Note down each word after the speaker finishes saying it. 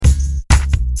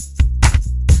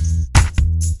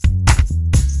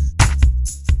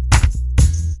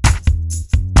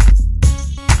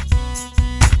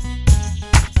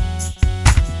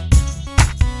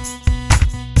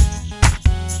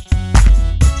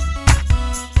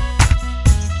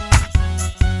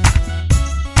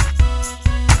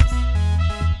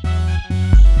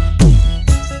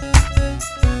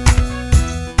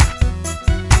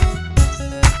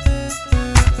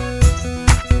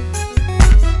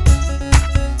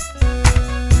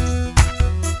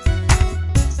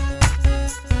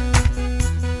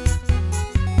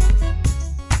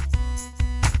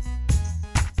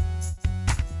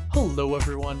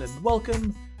everyone, and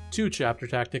welcome to Chapter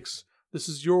Tactics. This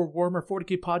is your Warhammer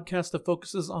 40k podcast that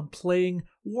focuses on playing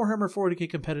Warhammer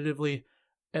 40k competitively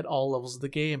at all levels of the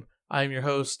game. I am your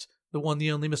host, the one,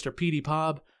 the only Mr. PD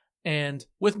Pob, and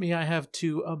with me I have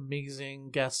two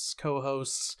amazing guests,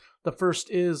 co-hosts. The first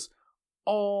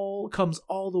comes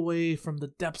all the way from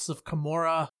the depths of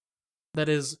Camorra, that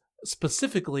is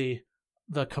specifically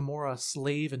the Camorra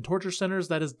Slave and Torture Centers.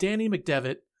 That is Danny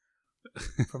McDevitt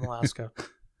from Alaska.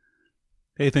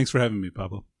 Hey, thanks for having me,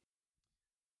 Pablo.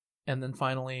 And then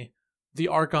finally, the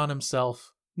Archon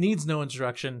himself, needs no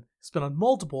introduction. He's been on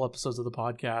multiple episodes of the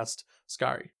podcast,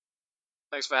 Skari.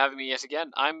 Thanks for having me yet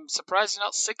again. I'm surprised you're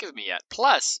not sick of me yet.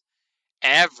 Plus,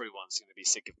 everyone's going to be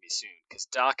sick of me soon, because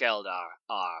Dark Eldar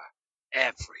are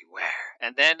everywhere.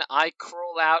 And then I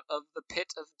crawl out of the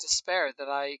pit of despair that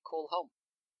I call home.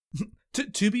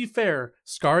 To be fair,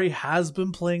 Skari has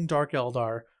been playing Dark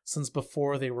Eldar since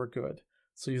before they were good.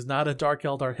 So he's not a Dark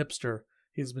Eldar hipster.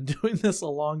 He's been doing this a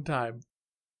long time.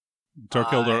 Dark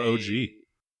Eldar OG.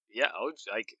 Yeah,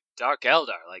 like Dark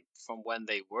Eldar, like from when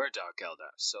they were Dark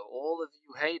Eldar. So all of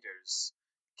you haters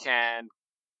can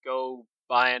go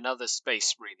buy another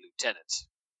Space Marine Lieutenant.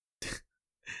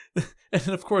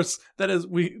 And of course,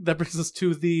 that brings us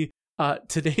to the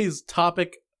today's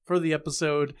topic for the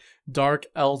episode, Dark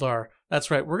Eldar. That's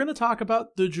right. We're going to talk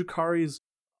about the Drukhari's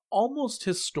almost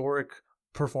historic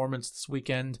performance this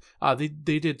weekend.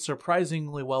 They did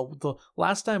surprisingly well. The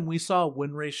last time we saw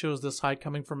win ratios this high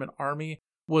coming from an army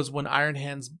was when Iron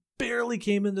Hands barely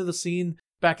came into the scene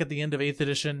back at the end of 8th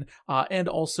edition, and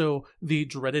also the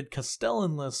dreaded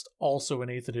Castellan list also in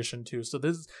 8th edition too. So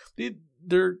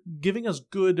they're giving us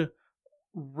good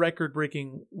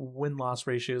record-breaking win-loss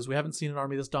ratios. We haven't seen an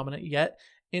army this dominant yet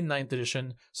in 9th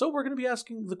edition. So we're going to be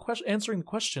answering the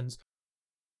questions.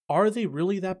 Are they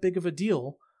really that big of a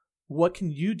deal? What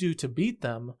can you do to beat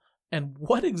them? And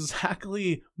what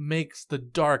exactly makes the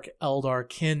Dark Eldar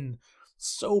kin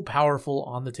so powerful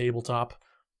on the tabletop?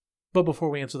 But before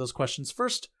we answer those questions,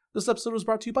 first, this episode was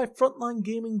brought to you by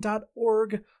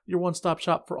FrontlineGaming.org, your one-stop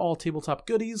shop for all tabletop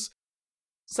goodies,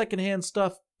 secondhand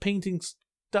stuff, painting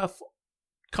stuff,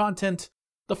 content,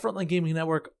 the Frontline Gaming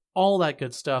Network, all that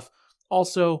good stuff.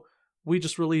 Also, we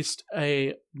just released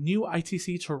a new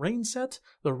ITC terrain set,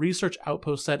 the Research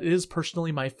Outpost set. It is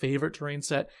personally my favorite terrain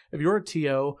set. If you're a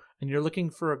TO and you're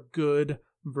looking for a good,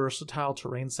 versatile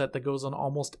terrain set that goes on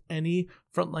almost any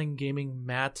Frontline Gaming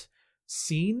mat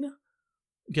scene,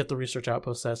 get the Research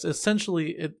Outpost set.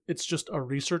 Essentially, it's just a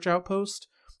research outpost.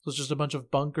 So it's just a bunch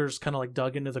of bunkers kind of like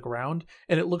dug into the ground,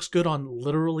 and it looks good on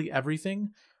literally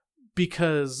everything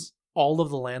because all of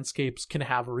the landscapes can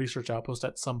have a research outpost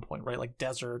at some point, right? Like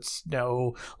deserts,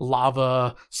 snow,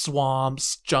 lava,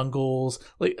 swamps, jungles,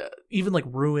 like even like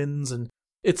ruins, and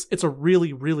it's a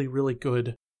really, really, really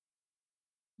good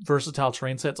versatile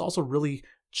terrain set. It's also really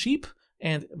cheap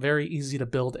and very easy to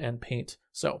build and paint.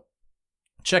 So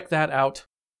check that out.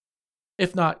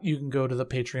 If not, you can go to the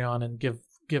Patreon and give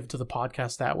to the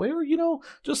podcast that way, or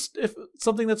just if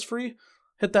something that's free,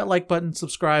 hit that like button,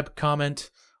 subscribe, comment,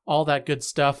 all that good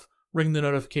stuff. Ring the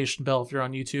notification bell if you're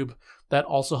on YouTube. That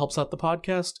also helps out the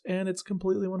podcast, and it's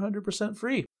completely 100%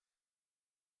 free.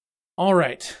 All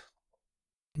right.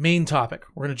 Main topic.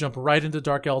 We're going to jump right into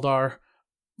Dark Eldar.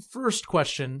 First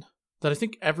question that I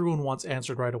think everyone wants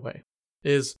answered right away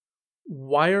is,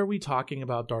 why are we talking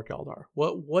about Dark Eldar?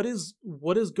 What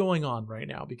is going on right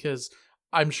now? Because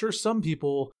I'm sure some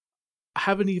people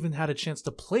haven't even had a chance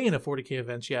to play in a 40k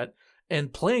event yet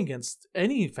and play against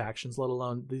any factions, let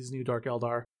alone these new Dark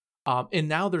Eldar. And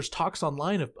now there's talks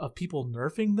online of people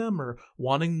nerfing them or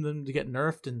wanting them to get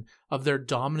nerfed, and of their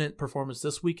dominant performance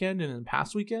this weekend and in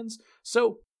past weekends.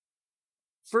 So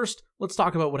first, let's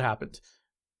talk about what happened.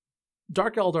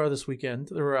 Dark Eldar this weekend,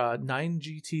 there were 9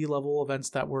 GT level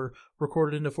events that were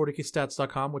recorded into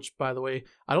 40kstats.com, which, by the way,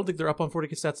 I don't think they're up on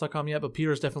 40kstats.com yet, but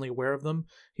Peter's definitely aware of them.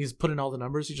 He's put in all the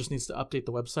numbers. He just needs to update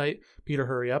the website. Peter,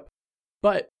 hurry up.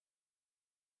 But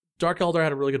Dark Eldar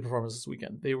had a really good performance this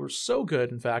weekend. They were so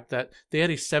good, in fact, that they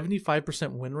had a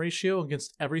 75% win ratio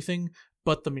against everything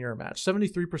but the mirror match.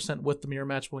 73% with the mirror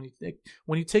match. When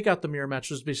you take out the mirror match,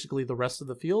 which is basically the rest of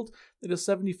the field, it is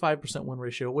 75% win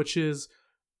ratio, which is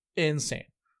insane.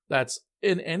 That's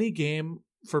in any game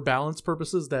for balance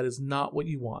purposes. That is not what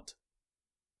you want.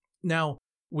 Now,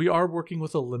 we are working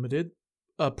with a limited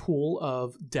pool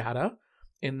of data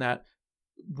in that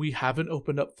we haven't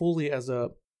opened up fully as a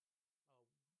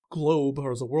globe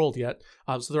or as a world yet.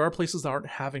 So there are places that aren't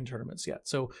having tournaments yet.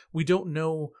 So we don't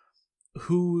know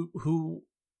who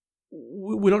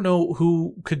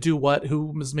could do what,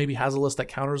 who maybe has a list that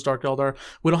counters Dark Eldar.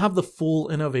 We don't have the full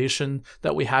innovation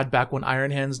that we had back when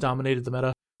Iron Hands dominated the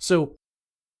meta. So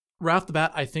right off the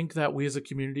bat, I think that we as a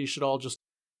community should all just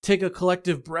take a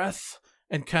collective breath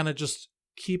and kind of just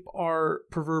keep our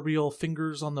proverbial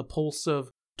fingers on the pulse of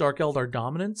Dark Eldar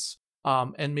dominance,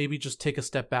 and maybe just take a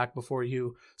step back before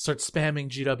you start spamming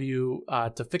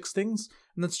GW to fix things.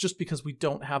 And that's just because we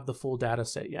don't have the full data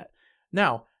set yet.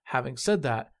 Now, having said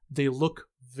that, they look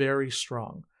very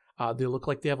strong. They look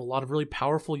like they have a lot of really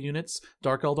powerful units.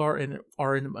 Dark Eldar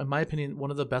are, in my opinion, one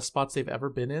of the best spots they've ever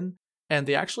been in. And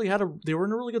they actually they were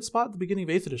in a really good spot at the beginning of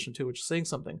 8th edition too, which is saying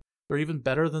something. They're even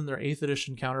better than their 8th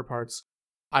edition counterparts.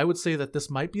 I would say that this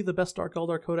might be the best Dark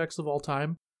Eldar Codex of all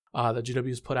time that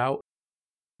GW's put out.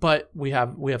 But we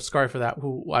have Scar for that,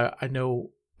 who I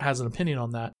know has an opinion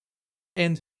on that.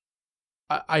 And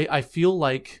I feel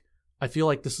like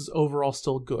this is overall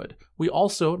still good. We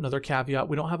also, another caveat,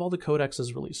 we don't have all the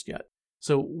codexes released yet.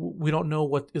 So we don't know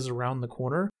what is around the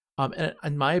corner. And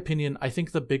in my opinion, I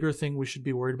think the bigger thing we should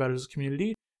be worried about as a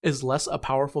community is less a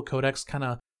powerful codex kind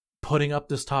of putting up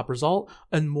this top result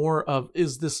and more of,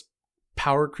 is this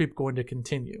power creep going to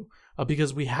continue?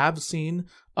 Because we have seen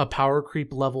a power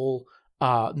creep level,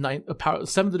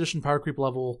 7th edition power creep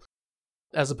level,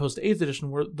 as opposed to 8th edition,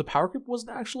 where the power creep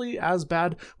wasn't actually as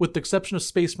bad, with the exception of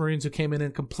Space Marines, who came in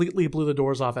and completely blew the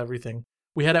doors off everything.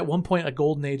 We had at one point a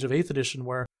golden age of 8th edition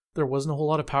where there wasn't a whole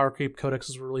lot of power creep,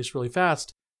 codexes were released really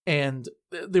fast, and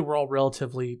they were all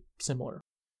relatively similar.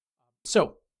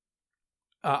 So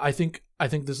I think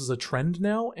this is a trend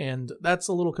now, and that's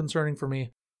a little concerning for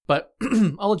me. But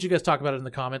I'll let you guys talk about it in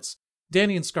the comments.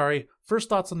 Danny and Scary, first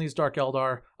thoughts on these Dark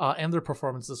Eldar and their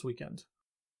performance this weekend.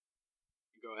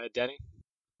 Go ahead, Danny.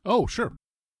 Oh, sure.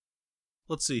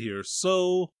 Let's see here.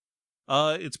 So,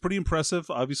 it's pretty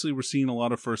impressive. Obviously, we're seeing a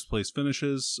lot of first place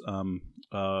finishes.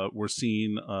 We're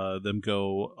seeing them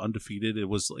go undefeated. It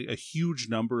was like a huge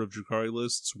number of Drukhari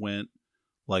lists went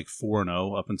like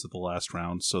 4-0 up into the last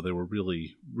round. So they were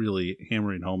really, really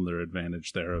hammering home their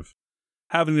advantage there of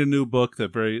having a new book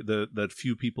that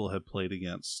few people have played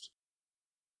against.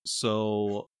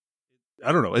 So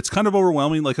I don't know. It's kind of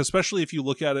overwhelming, like especially if you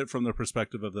look at it from the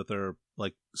perspective of that they're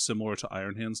like similar to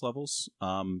Iron Hands levels.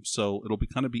 So it'll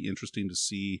be interesting to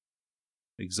see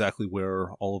exactly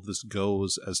where all of this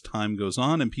goes as time goes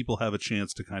on, and people have a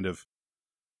chance to kind of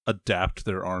adapt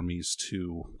their armies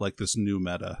to like this new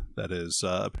meta that is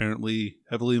apparently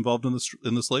heavily involved in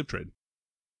the slave trade.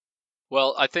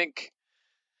 Well, I think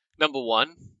number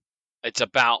one, it's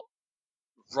about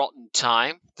rotten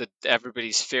time that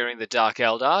everybody's fearing the Dark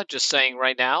Eldar. Just saying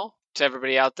right now to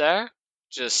everybody out there,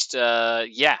 just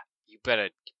you better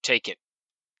take it.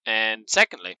 And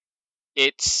secondly,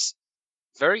 it's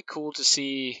very cool to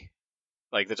see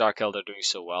like the Dark Eldar doing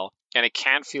so well, and it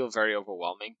can feel very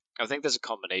overwhelming. I think there's a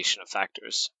combination of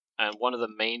factors, and one of the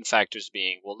main factors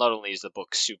being, well, not only is the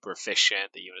book super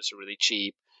efficient, the units are really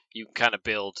cheap, you can kind of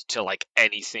build to like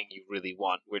anything you really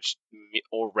want, which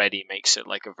already makes it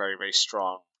like a very, very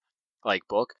strong like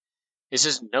book. Is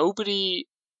just nobody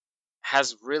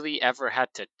has really ever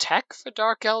had to tech for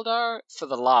Dark Eldar for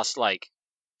the last like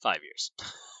 5 years,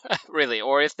 really.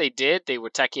 Or if they did, they were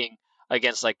teching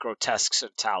against like Grotesques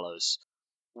and Talos,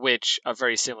 which are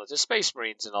very similar to Space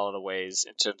Marines in a lot of ways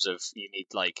in terms of you need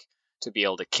like to be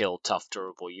able to kill tough,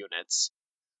 durable units,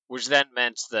 which then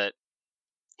meant that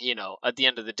at the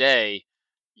end of the day,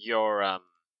 you're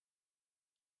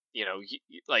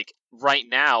like right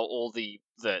now, all the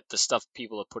stuff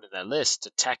people have put in their list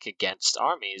to tech against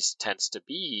armies tends to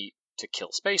be to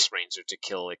kill Space Marines or to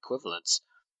kill equivalents,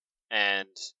 and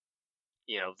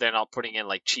they're not putting in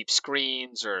like cheap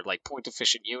screens or like point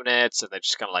efficient units, and they're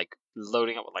just kind of like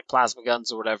loading up with like plasma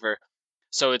guns or whatever.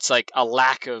 So it's like a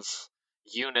lack of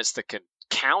units that can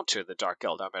counter the Dark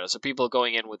Eldar meta. So people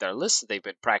going in with their lists that they've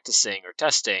been practicing or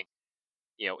testing,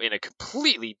 in a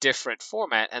completely different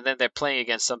format, and then they're playing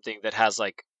against something that has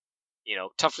like,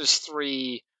 toughness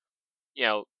 3,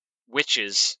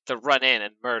 witches that run in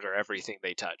and murder everything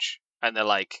they touch, and they're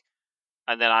like,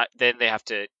 and then they have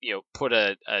to put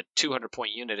a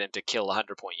 200-point unit in to kill a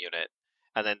 100-point unit,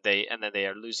 and then they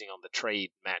are losing on the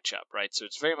trade matchup, right? So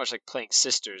it's very much like playing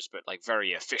sisters, but like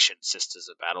very efficient sisters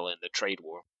of battle in the trade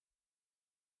war.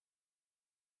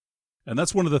 And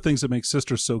that's one of the things that makes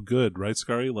Sisters so good, right,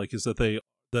 Scary? Like, is that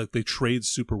they trade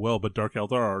super well, but Dark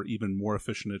Eldar are even more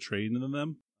efficient at trading than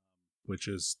them, which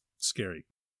is scary.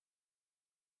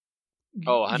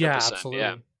 Oh, 100%. Yeah,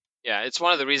 absolutely. Yeah. It's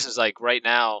one of the reasons, like right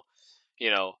now,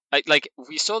 like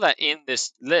we saw that in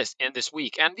this list in this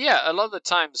week, and a lot of the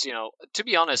times, to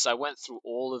be honest, I went through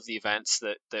all of the events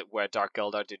that where Dark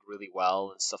Eldar did really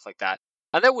well and stuff like that,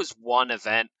 and there was one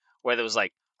event where there was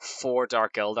like 4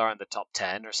 Dark Eldar in the top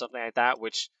 10 or something like that,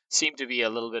 which seemed to be a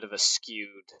little bit of a skewed,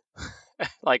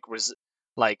 like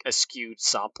a skewed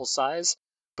sample size.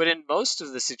 But in most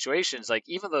of the situations, like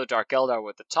even though Dark Eldar were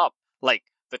at the top, like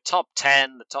the top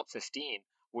 10, the top 15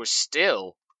 were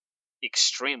still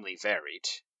extremely varied.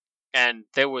 And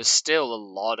there was still a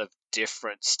lot of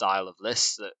different style of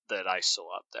lists that I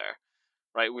saw up there,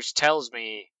 right? Which tells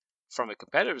me, from a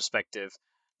competitive perspective,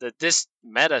 that this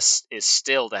meta is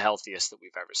still the healthiest that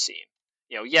we've ever seen.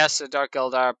 Yes, a Dark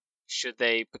Eldar, should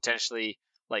they potentially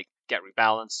like get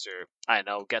rebalanced, or I don't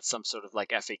know, get some sort of like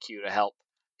FAQ to help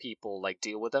people like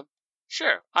deal with them?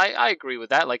 Sure, I agree with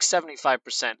that. Like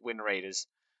 75% win rate is,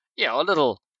 a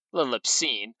little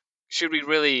obscene. Should we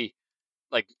really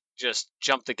like just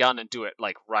jump the gun and do it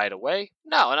like right away?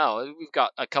 No, we've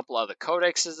got a couple other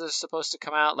codexes that are supposed to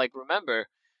come out. Like, remember,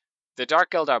 the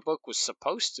Dark Eldar book was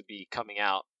supposed to be coming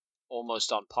out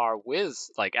almost on par with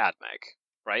like AdMech,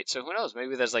 right? So who knows?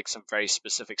 Maybe there's like some very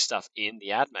specific stuff in the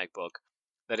AdMech book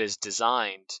that is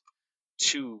designed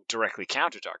to directly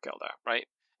counter Dark Eldar, right?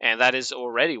 And that is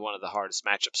already one of the hardest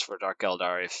matchups for Dark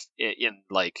Eldar if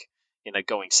in a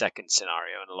going second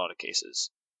scenario in a lot of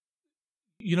cases.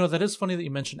 That is funny that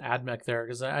you mentioned AdMech there,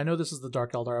 because I know this is the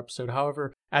Dark Eldar episode.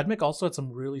 However, AdMech also had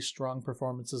some really strong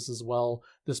performances as well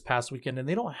this past weekend, and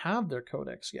they don't have their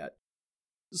codex yet.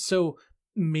 So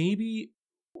we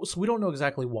don't know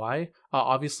exactly why.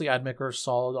 Obviously, AdMech are a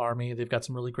solid army. They've got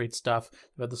some really great stuff.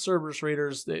 They've had the Cerberus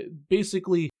Raiders.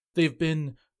 They've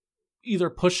been either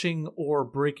pushing or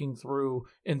breaking through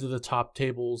into the top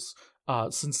tables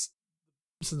since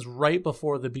right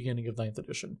before the beginning of 9th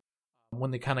edition,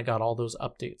 when they kind of got all those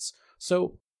updates.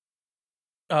 So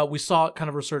we saw kind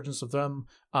of resurgence of them,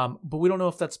 but we don't know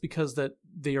if that's because that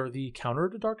they are the counter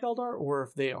to Dark Eldar, or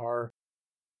if they are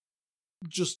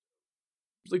just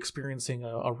experiencing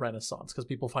a renaissance because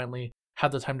people finally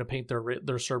had the time to paint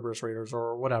their Cerberus Raiders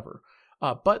or whatever.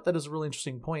 But that is a really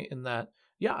interesting point in that,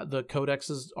 the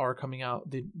codexes are coming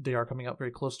out. They are coming out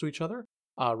very close to each other,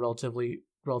 relative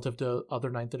to other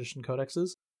 9th edition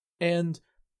codexes, and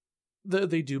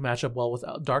they do match up well with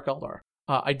Dark Eldar.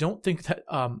 I don't think that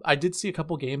I did see a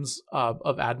couple games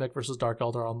of AdMech versus Dark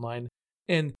Eldar online,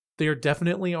 and they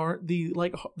definitely aren't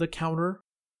the counter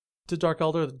to Dark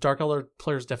Eldar. The Dark Eldar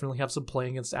players definitely have some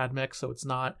playing against AdMech, so it's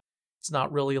not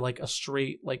really like a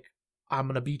straight like I'm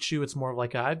gonna beat you. It's more of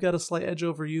like I've got a slight edge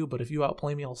over you, but if you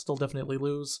outplay me, I'll still definitely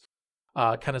lose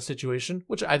kind of situation,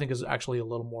 which I think is actually a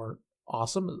little more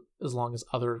awesome as long as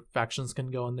other factions can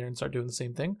go in there and start doing the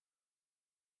same thing.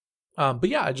 But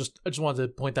yeah, I just wanted to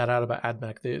point that out about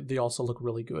AdMech. They also look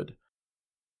really good.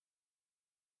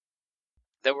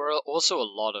 There were also a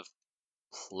lot of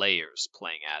players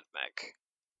playing AdMech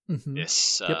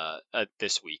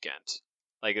this weekend.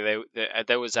 Like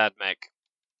there was AdMech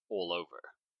all over,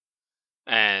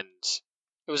 and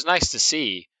it was nice to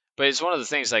see. But it's one of the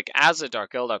things, like, as a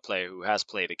Dark Eldar player who has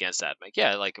played against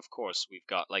AdMech, like, of course,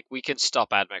 we can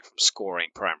stop AdMech from scoring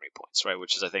primary points, right?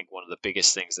 Which is, I think, one of the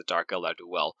biggest things that Dark Eldar do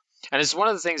well. And it's one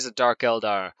of the things that Dark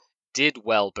Eldar did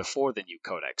well before the new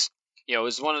codex. It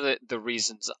was one of the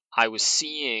reasons I was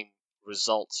seeing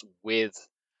results with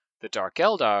the Dark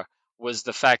Eldar was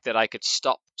the fact that I could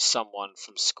stop someone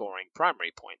from scoring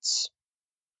primary points,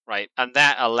 right? And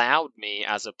that allowed me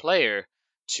as a player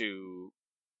to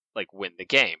like win the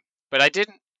game. But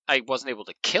I wasn't able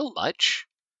to kill much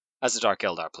as a Dark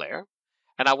Eldar player,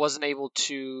 and I wasn't able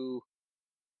to,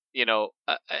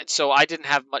 so I didn't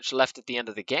have much left at the end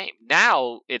of the game.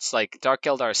 Now it's like Dark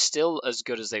Eldar are still as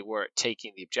good as they were at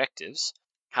taking the objectives.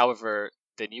 However,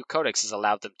 the new codex has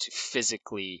allowed them to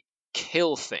physically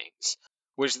kill things,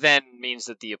 which then means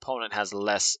that the opponent has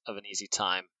less of an easy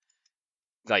time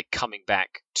like coming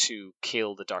back to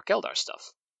kill the Dark Eldar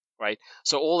stuff, right?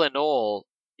 So all in all,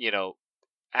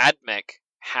 AdMech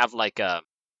have like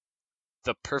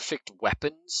the perfect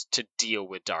weapons to deal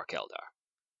with Dark Eldar.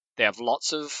 They have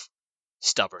lots of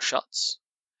stubber shots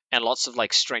and lots of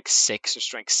like strength 6 or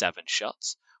strength 7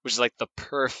 shots, which is like the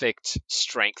perfect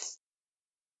strength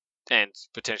and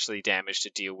potentially damage to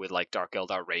deal with like Dark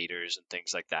Eldar raiders and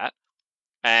things like that.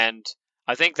 And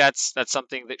I think that's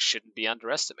something that shouldn't be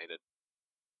underestimated.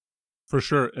 For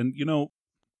sure. And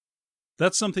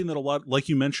that's something that a lot, like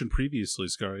you mentioned previously,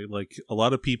 Scary, like a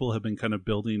lot of people have been kind of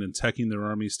building and teching their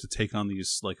armies to take on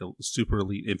these like super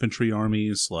elite infantry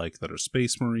armies, like that are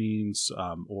Space Marines,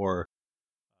 or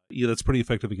that's pretty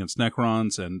effective against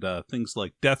Necrons, and things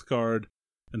like Death Guard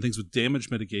and things with damage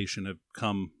mitigation have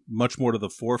come much more to the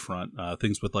forefront.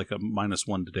 Things with like a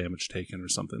 -1 to damage taken or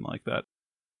something like that.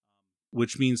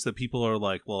 which means that people are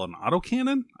like, well, an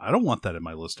autocannon? I don't want that in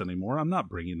my list anymore. I'm not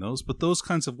bringing those. But those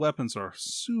kinds of weapons are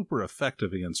super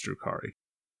effective against Drukhari.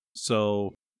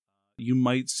 So you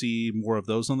might see more of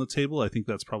those on the table. I think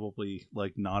that's probably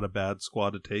like not a bad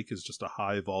squad to take, is just a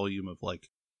high volume of like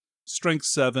strength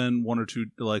 7, 1 or 2,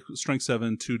 like strength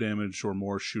 7, 2 damage or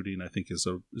more shooting. I think is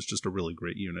just a really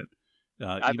great unit,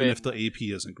 even if the AP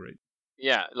isn't great.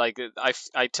 Yeah, like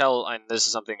I tell, and this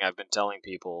is something I've been telling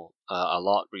people a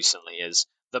lot recently, is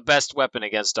the best weapon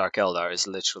against Dark Eldar is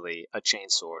literally a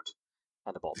chainsword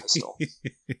and a bolt pistol.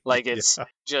 Like, it's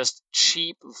just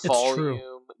cheap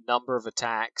volume, number of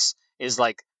attacks is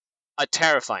like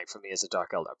terrifying for me as a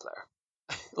Dark Eldar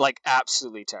player. Like,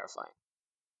 absolutely terrifying.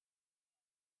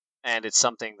 And it's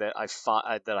something that I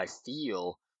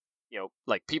feel,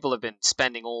 like people have been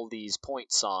spending all these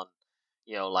points on,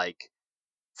 like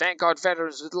Vanguard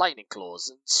veterans with lightning claws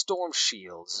and storm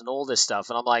shields and all this stuff.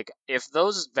 And I'm like, if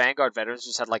those Vanguard veterans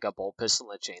just had like a bolt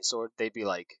pistol and a chainsword, they'd be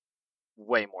like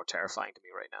way more terrifying to me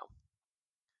right now.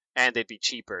 And they'd be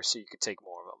cheaper, so you could take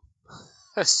more of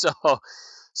them. So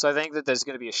I think that there's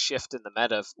going to be a shift in the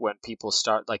meta when people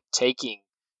start like taking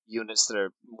units that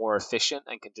are more efficient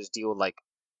and can just deal with like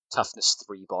toughness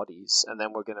 3 bodies, and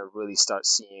then we're going to really start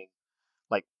seeing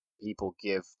like people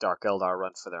give Dark Eldar a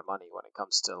run for their money when it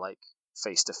comes to like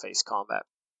face-to-face combat.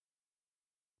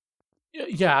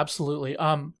 Yeah, absolutely.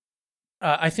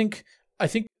 I think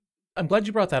I'm glad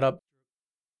you brought that up,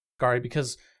 Gary,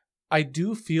 because I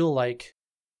do feel like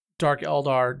Dark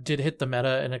Eldar did hit the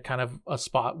meta in a kind of a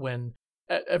spot when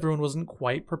everyone wasn't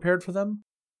quite prepared for them.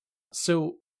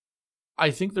 So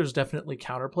I think there's definitely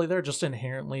counterplay there, just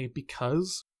inherently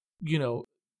because,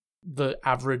 the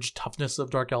average toughness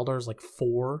of Dark Eldar is like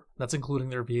 4. That's including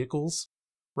their vehicles,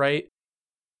 right?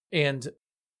 And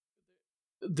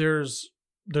there's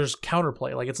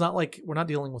counterplay. Like, it's not like we're not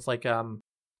dealing with like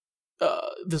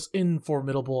this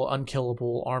informidable,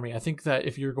 unkillable army. I think that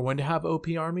if you're going to have OP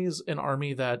armies, an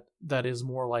army that is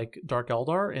more like Dark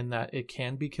Eldar in that it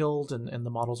can be killed and the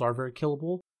models are very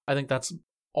killable, I think that's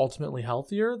ultimately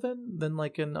healthier than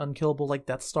like an unkillable like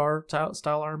Death Star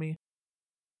style army.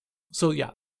 So yeah,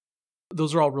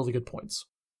 those are all really good points.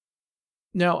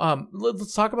 Now,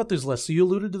 let's talk about these lists. So you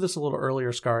alluded to this a little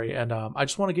earlier, Scary, and I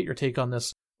just want to get your take on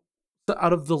this.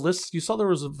 Out of the lists, you saw there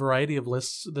was a variety of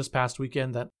lists this past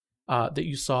weekend that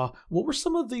you saw. What were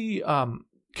some of the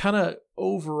kind of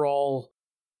overall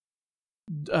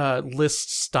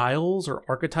list styles or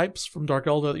archetypes from Dark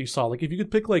Eldar that you saw? Like, if you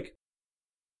could pick like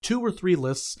 2 or 3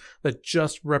 lists that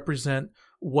just represent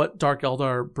what Dark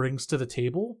Eldar brings to the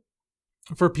table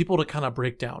for people to kind of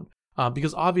break down.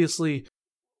 Because obviously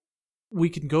we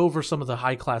can go over some of the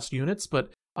high class units,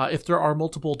 but if there are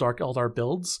multiple Dark Eldar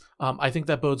builds, I think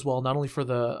that bodes well not only for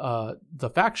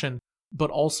the faction, but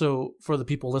also for the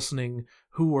people listening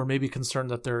who are maybe concerned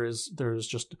that there's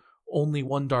just only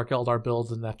one Dark Eldar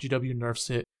build and that GW nerfs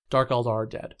it, Dark Eldar are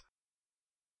dead.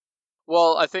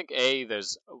 Well, I think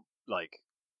there's like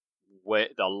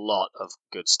a lot of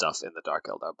good stuff in the Dark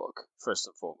Eldar book, first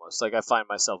and foremost. Like, I find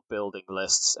myself building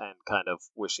lists and kind of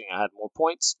wishing I had more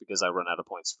points because I run out of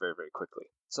points very, very quickly.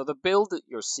 So the build that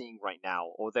you're seeing right now,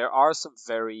 or there are some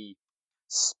very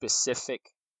specific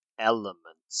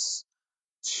elements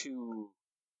to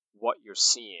what you're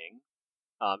seeing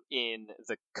in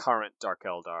the current Dark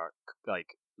Eldar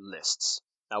like lists.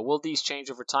 Now, will these change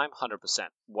over time? 100%.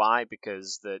 Why?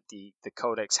 Because the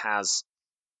codex has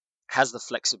the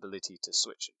flexibility to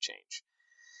switch and change.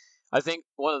 I think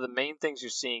one of the main things you're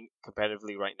seeing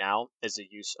competitively right now is the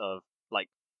use of like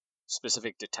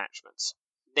specific detachments,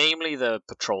 namely the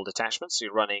patrol detachments. So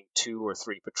you're running 2 or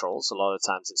 3 patrols. A lot of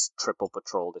times it's triple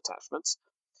patrol detachments,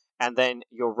 and then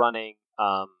you're running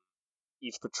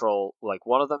each patrol. Like,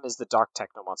 one of them is the Dark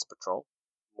Technomancer patrol.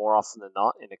 More often than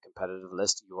not, in a competitive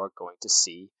list, you are going to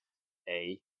see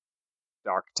a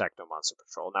Dark Technomancer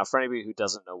patrol. Now, for anybody who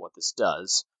doesn't know what this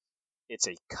does, it's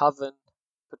a Coven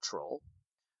patrol,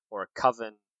 or a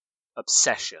Coven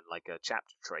obsession, like a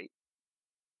chapter trait,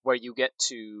 where you get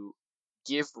to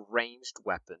give ranged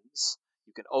weapons.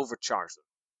 You can overcharge them.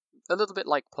 A little bit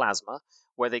like Plasma,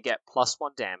 where they get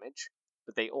 +1 damage,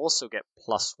 but they also get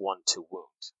 +1 to wound.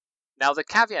 Now, the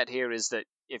caveat here is that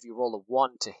if you roll a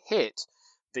 1 to hit,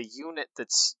 the unit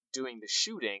that's doing the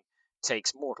shooting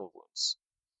takes mortal wounds.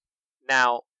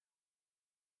 Now,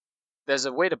 there's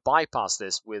a way to bypass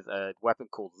this with a weapon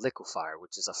called Liquefier,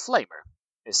 which is a flamer,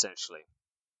 essentially.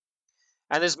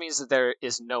 And this means that there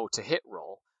is no to hit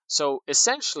roll. So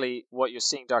essentially, what you're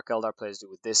seeing Dark Eldar players do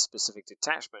with this specific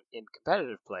detachment in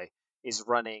competitive play is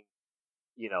running,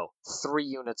 3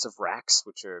 units of Rax,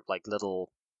 which are like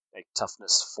little, like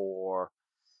toughness 4,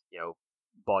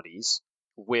 bodies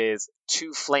with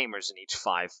 2 flamers in each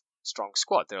 5 strong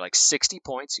squad. They're like 60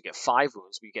 points. You get 5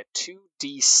 wounds, but you get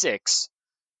 2d6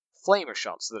 flamer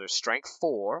shots that are strength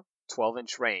 4,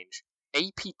 12-inch range,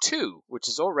 AP 2, which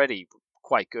is already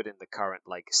quite good in the current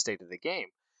state of the game,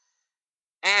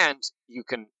 and you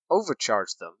can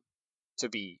overcharge them to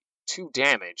be 2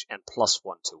 damage and +1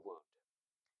 to wound.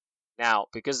 Now,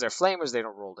 because they're flamers, they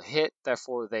don't roll to hit,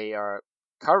 therefore they are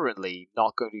currently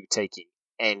not going to be taking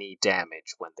any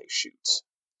damage when they shoot,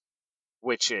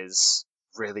 which is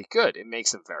really good. It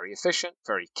makes them very efficient,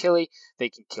 very killy. They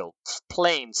can kill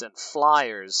planes and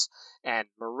flyers and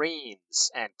marines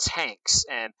and tanks,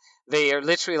 and they are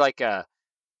literally like a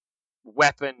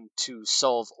weapon to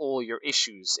solve all your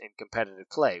issues in competitive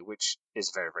play, which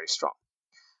is very, very strong.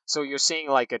 So you're seeing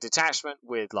a detachment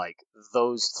with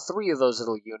those 3 of those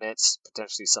little units,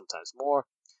 potentially sometimes more.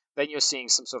 Then you're seeing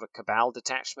some sort of Cabal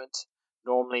detachment,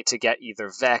 normally to get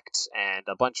either Vect and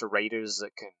a bunch of Raiders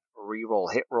that can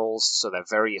reroll hit rolls, so they're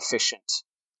very efficient,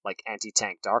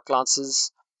 anti-tank Dark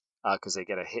Lances, because they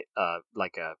get a hit,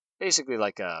 basically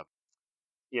like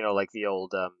the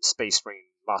old Space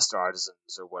Marine Master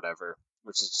Artisans or whatever,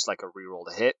 which is just like a reroll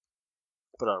to hit.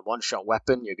 But on a one-shot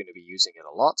weapon, you're going to be using it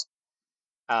a lot.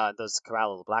 There's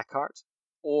Cabal of the Blackheart,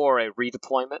 or a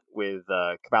redeployment with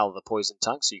Cabal of the Poison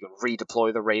Tongue, so you can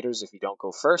redeploy the Raiders if you don't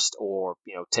go first, or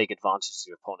take advantage of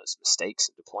your opponent's mistakes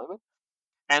in deployment.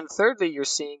 And thirdly, you're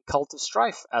seeing Cult of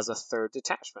Strife as a 3rd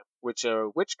detachment, which are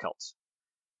witch cults,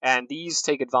 and these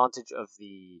take advantage of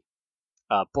the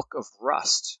Book of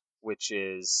Rust, which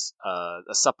is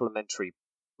a supplementary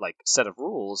set of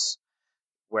rules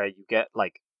where you get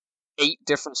 8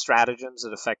 different stratagems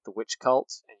that affect the witch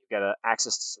cult, and you get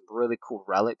access to some really cool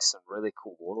relics and really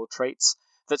cool warlord traits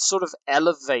that sort of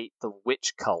elevate the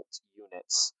witch cult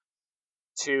units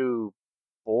to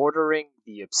bordering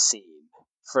the obscene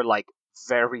for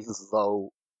very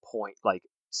low point,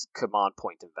 command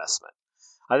point investment.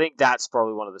 I think that's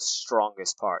probably one of the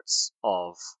strongest parts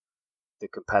of the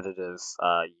competitive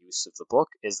use of the book,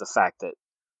 is the fact that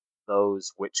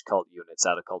those witch cult units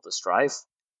out of Cult of Strife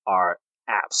are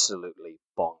absolutely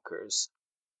bonkers.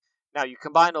 Now, you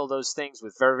combine all those things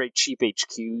with very, very cheap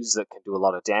HQs that can do a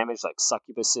lot of damage, like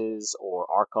Succubuses or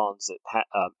Archons that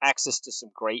have access to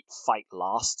some great fight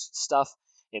last stuff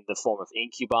in the form of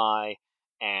Incubi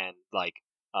and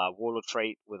Warlord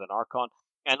trait with an Archon.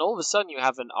 And all of a sudden, you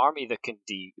have an army that can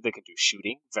do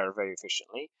shooting very, very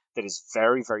efficiently, that is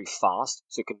very, very fast,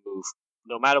 so it can move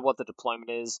no matter what the deployment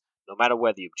is, no matter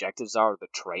where the objectives are or the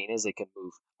terrain is. They can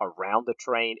move around the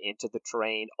terrain, into the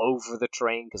terrain, over the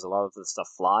terrain, because a lot of the stuff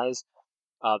flies.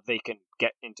 They can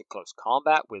get into close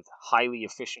combat with highly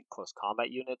efficient close combat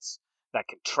units that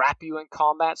can trap you in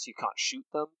combat so you can't shoot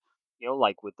them,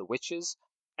 like with the witches.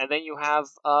 And then you have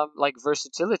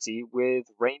versatility with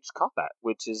ranged combat,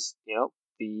 which is,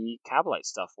 the Cabalite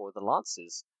stuff or the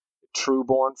lances.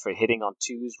 Trueborn for hitting on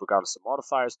 2s regardless of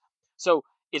modifiers. So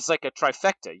it's like a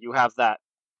trifecta. You have that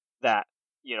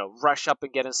rush up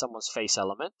and get in someone's face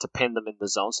element to pin them in the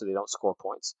zone so they don't score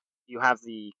points. You have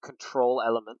the control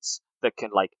elements that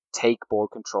can take board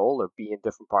control or be in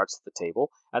different parts of the table,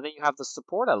 and then you have the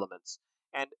support elements.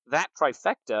 And that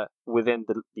trifecta within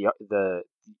the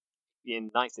in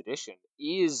 9th edition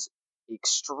is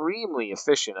extremely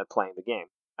efficient at playing the game.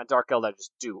 And Dark Eldar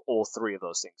just do all 3 of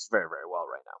those things very, very well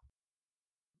right now.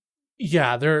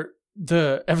 Yeah,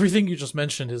 everything you just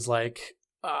mentioned is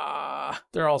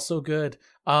they're all so good.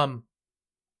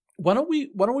 Why don't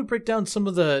we break down some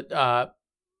of the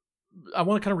I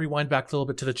want to kind of rewind back a little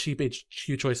bit to the cheap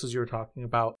HQ choices you were talking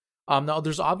about. Now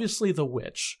there's obviously the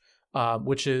witch,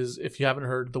 which is, if you haven't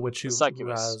heard, the witch who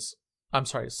has, I'm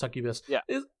sorry, succubus. Yeah,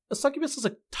 a succubus is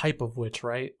a type of witch,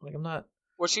 right? I'm not.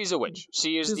 Well, she's a witch.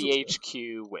 She is the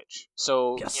HQ witch.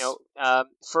 So yes.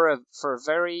 For a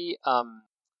very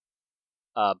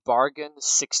bargain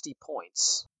 60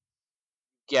 points,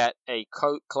 get a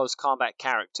close combat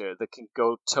character that can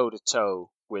go toe to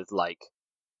toe with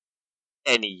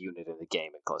any unit in the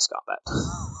game in close combat,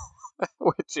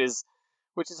 which is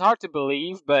hard to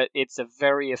believe, but it's a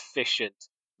very efficient,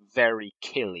 very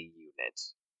killy unit.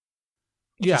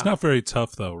 Yeah, she's not very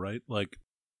tough though, right?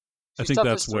 I think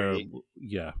that's where,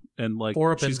 and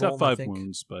she's got 5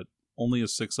 wounds, but only a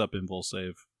 6-up invul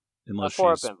save, unless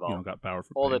she's got power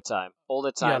for all the time.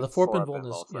 Yeah, the 4-up invul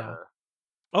is for her.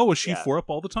 Oh, is she 4-up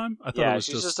all the time? I thought it was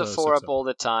she's just a 4-up all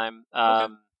the time.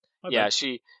 Okay.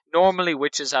 She normally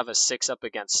witches have a 6-up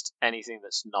against anything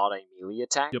that's not a melee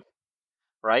attack. Yep.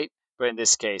 Right? But in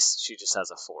this case, she just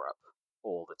has a 4-up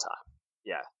all the time.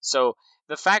 Yeah. So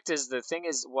the fact is, the thing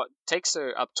is, what takes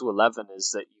her up to 11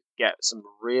 is that you get some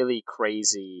really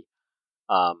crazy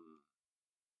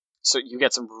So you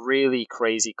get some really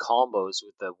crazy combos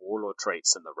with the warlord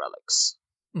traits and the relics.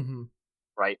 Mm-hmm.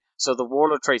 Right? So the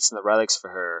warlord traits and the relics for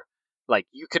her, like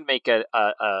you can make a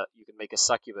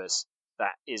succubus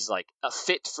that is like a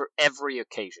fit for every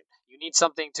occasion. You need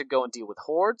something to go and deal with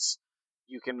hordes,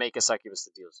 you can make a succubus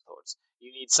that deals with hordes.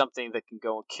 You need something that can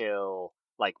go and kill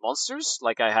like monsters.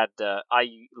 Like I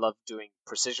love doing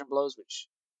precision blows, which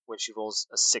when she rolls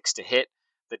a 6 to hit,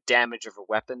 the damage of her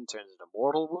weapon turns into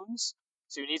mortal wounds.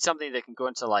 So you need something that can go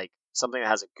into like something that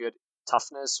has a good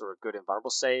toughness or a good invulnerable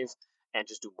save and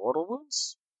just do mortal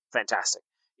wounds. Fantastic.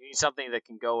 You need something that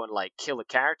can go and like kill a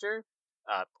character.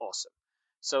 Awesome.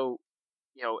 So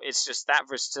it's just that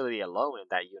versatility alone in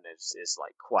that unit is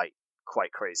like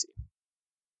quite crazy.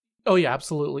 Oh yeah,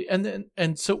 absolutely.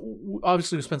 And so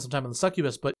obviously we spent some time on the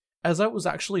succubus, but as I was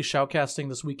actually shoutcasting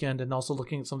this weekend and also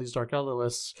looking at some of these Dark Elder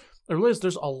lists, I realized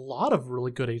there's a lot of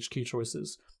really good HQ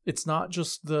choices. It's not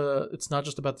just about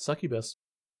the succubus.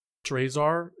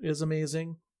 Drazar is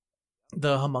amazing.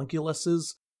 The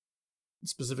homunculuses,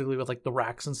 specifically with like the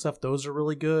racks and stuff, those are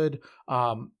really good.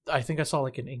 I think I saw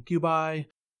like an incubi.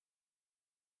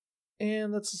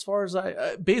 And that's as far as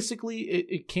basically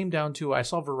it came down to, I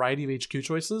saw a variety of HQ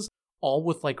choices, all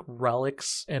with like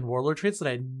relics and warlord traits that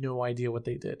I had no idea what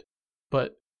they did.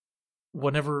 But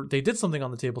whenever they did something on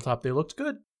the tabletop, they looked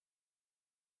good.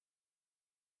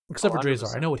 Except for 100%.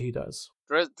 Drazar, I know what he does.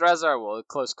 Drazar will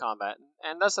close combat,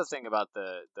 and that's the thing about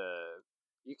the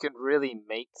you can really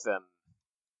make them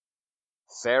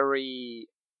very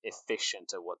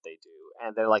efficient at what they do,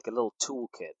 and they're like a little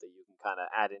toolkit that you can kind of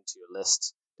add into your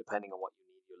list depending on what you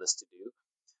need your list to do.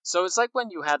 So it's like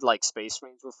when you had like Space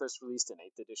Marines were first released in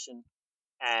 8th edition,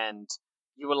 and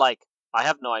you were like, I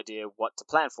have no idea what to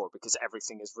plan for because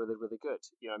everything is really, really good.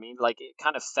 You know what I mean? Like it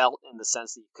kind of felt in the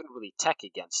sense that you couldn't really tech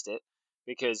against it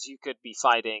because you could be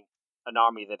fighting an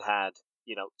army that had,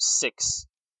 6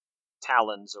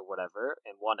 talons or whatever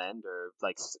in one end, or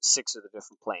like 6 of the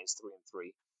different planes, 3 and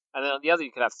 3. And then on the other,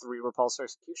 you could have 3 repulsor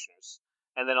executioners.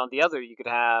 And then on the other, you could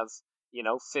have,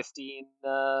 15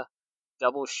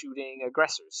 double shooting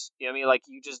aggressors. You know what I mean? Like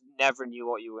you just never knew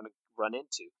what you were going to run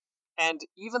into. And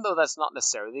even though that's not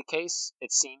necessarily the case,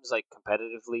 it seems like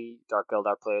competitively, Dark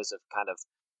Eldar players have kind of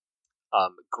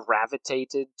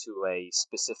gravitated to a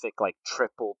specific like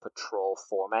triple patrol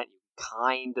format. You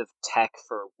kind of tech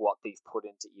for what they've put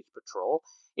into each patrol.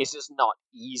 It's just not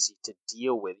easy to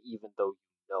deal with, even though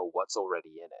you know what's already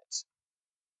in it.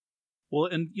 Well,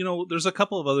 and there's a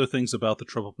couple of other things about the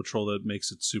Triple Patrol that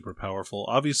makes it super powerful.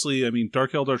 Obviously, I mean,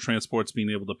 Dark Eldar transports being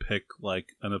able to pick like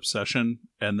an obsession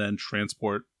and then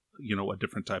transport, a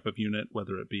different type of unit,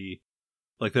 whether it be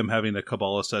like them having a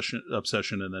Cabal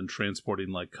obsession and then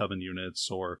transporting like Coven units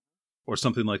or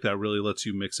something like that really lets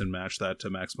you mix and match that to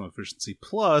maximum efficiency.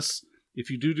 Plus, if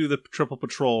you do the Triple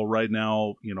Patrol right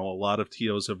now, a lot of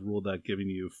TOs have ruled that giving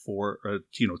you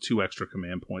 2 extra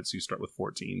command points. So you start with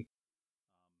 14.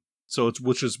 So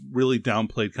which is really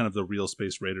downplayed kind of the Real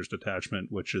Space Raiders detachment,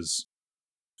 which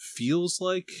feels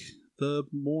like the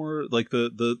more like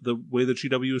the way that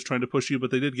GW is trying to push you,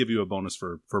 but they did give you a bonus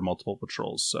for multiple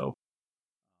patrols. So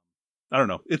I don't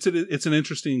know. It's an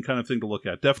interesting kind of thing to look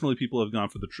at. Definitely, people have gone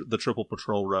for the triple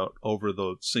patrol route over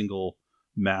the single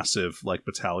massive like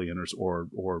battalion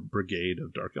or brigade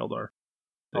of Dark Eldar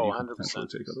that you can 100%. potentially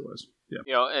take otherwise.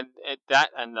 Yeah.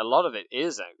 And a lot of it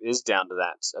is down to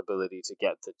that ability to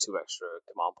get the 2 extra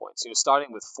command points.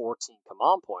 Starting with 14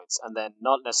 command points and then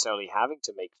not necessarily having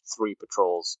to make 3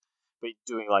 patrols, but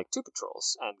doing like 2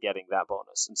 patrols and getting that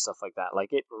bonus and stuff like that.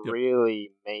 Like it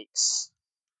really makes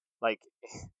like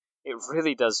it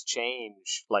really does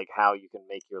change like how you can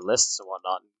make your lists and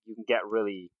whatnot. You can get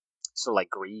really sort of like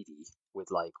greedy with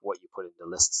like what you put into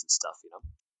lists and stuff.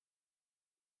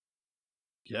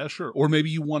 Yeah, sure. Or maybe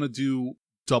you want to do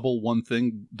double one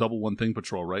thing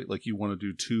patrol, right? Like you want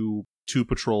to do two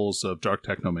patrols of Dark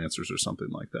Technomancers or something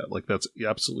like that. Like that's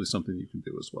absolutely something you can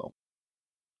do as well.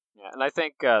 Yeah, and I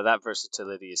think that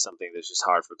versatility is something that's just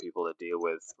hard for people to deal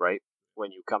with, right?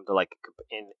 When you come to like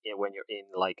when you're in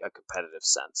like a competitive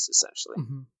sense, essentially.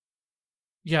 Mm-hmm.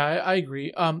 Yeah, I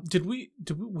agree. Did we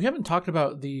haven't talked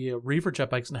about the Reaver jet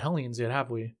bikes and Hellions yet, have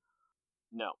we?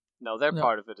 No, they're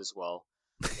part of it as well.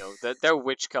 They're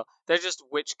witch cult. They're just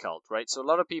witch cult, right? So a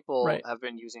lot of people have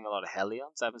been using a lot of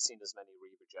Hellions. I haven't seen as many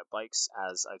Reaver jet bikes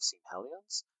as I've seen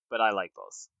Hellions, but I like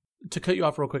both. To cut you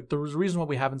off real quick, the reason why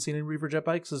we haven't seen any Reaver jet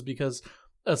bikes is because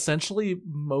essentially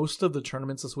most of the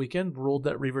tournaments this weekend ruled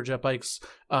that Reaver jet bikes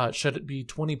should be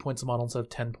 20 points a model instead of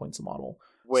 10 points a model.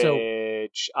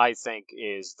 Which I think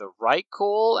is the right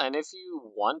call, and if you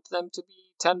want them to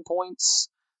be 10 points,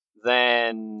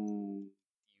 then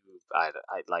you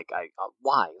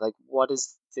why? Like, what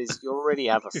is this? You already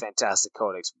have a fantastic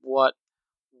codex. What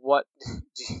what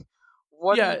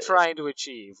are Yeah, you trying to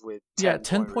achieve with 10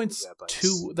 point points Reaver Jetbikes?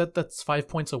 two, that's 5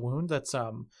 points a wound. That's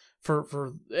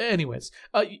for anyways.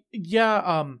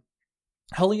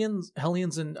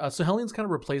 Hellions and so Hellions kind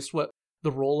of replaced what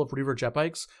the role of Reaver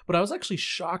Jetbikes, but I was actually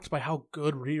shocked by how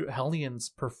good Hellions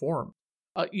performed.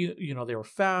 You know, they were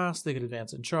fast, they could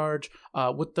advance and charge.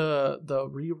 With the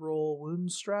reroll wound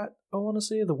strat, I want to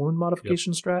say the wound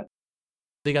modification strat,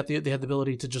 they had the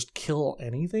ability to just kill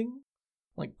anything.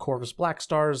 Like Corvus Black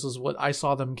Stars is what I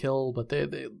saw them kill, but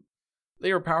they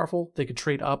were powerful. They could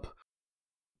trade up.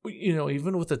 You know,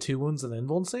 even with the 2 wounds and the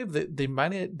invuln save,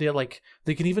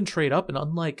 they can even trade up, and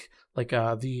unlike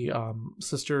the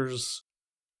sisters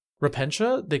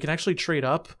Repentia, they can actually trade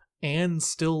up and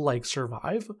still like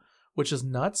survive, which is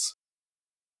nuts.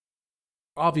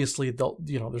 Obviously,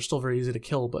 they're still very easy to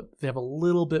kill, but they have a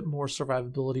little bit more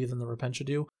survivability than the Repentia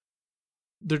do.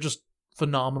 They're just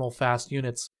phenomenal fast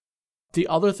units. The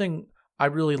other thing I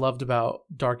really loved about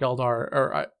Dark Eldar,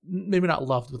 or maybe not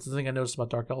loved, but the thing I noticed about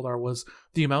Dark Eldar was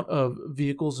the amount of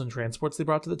vehicles and transports they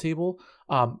brought to the table.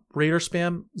 Raider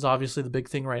spam is obviously the big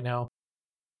thing right now.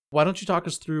 Why don't you talk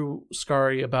us through,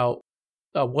 Skari, about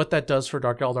what that does for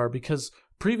Dark Eldar? Because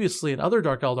previously in other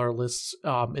Dark Eldar lists,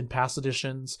 in past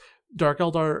editions, Dark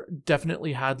Eldar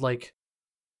definitely had like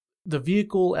the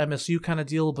vehicle MSU kind of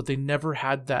deal, but they never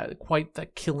had that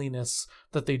killiness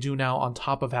that they do now on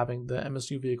top of having the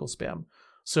MSU vehicle spam.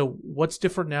 So what's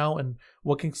different now, and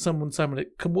what can someone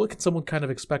kind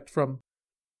of expect from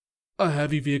a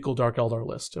heavy vehicle Dark Eldar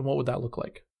list, and what would that look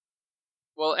like?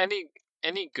 Well,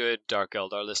 any good Dark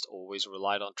Eldar list always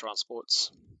relied on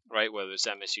transports, right? Whether it's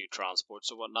MSU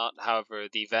transports or whatnot. However,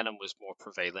 the Venom was more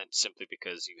prevalent simply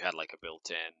because you had like a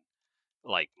built-in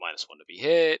like -1 to be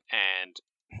hit, and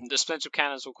the Splinter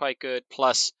Cannons were quite good,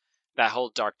 plus that whole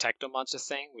Dark Technomancer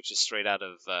thing, which is straight out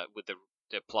of, with the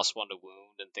 +1 to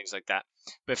wound and things like that,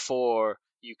 before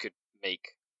you could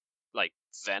make, like,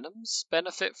 Venoms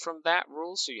benefit from that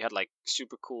rule, so you had, like,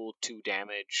 super cool 2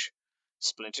 damage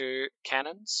Splinter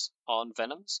Cannons on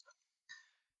Venoms.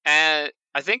 And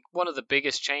I think one of the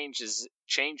biggest changes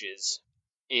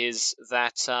is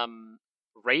that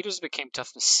Raiders became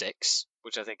toughness 6,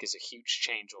 which I think is a huge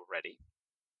change already,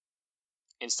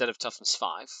 instead of toughness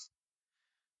 5,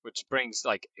 which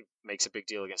it makes a big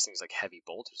deal against things like heavy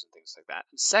bolters and things like that.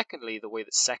 And secondly, the way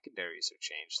that secondaries are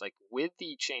changed, like with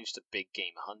the change to Big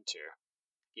Game Hunter,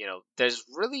 you know, there's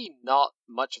really not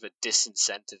much of a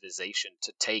disincentivization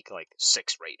to take like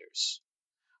 6 Raiders.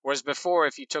 Whereas before,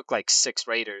 if you took like 6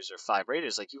 Raiders or 5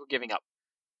 Raiders, like you were giving up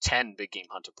 10 Big Game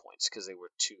Hunter points because they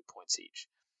were 2 points each.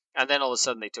 And then all of a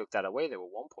sudden they took that away, they were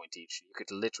 1 point each. You could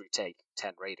literally take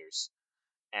 10 Raiders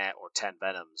or 10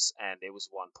 Venoms, and it was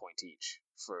 1 point each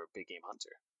for Big Game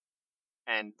Hunter.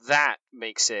 And that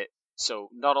makes it so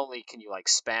not only can you like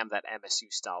spam that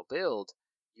MSU style build,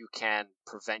 you can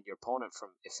prevent your opponent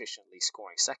from efficiently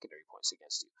scoring secondary points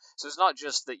against you. So it's not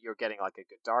just that you're getting like a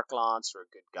good Dark Lance or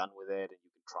a good gun with it and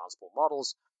you can transport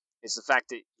models. It's the fact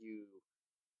that you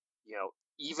know,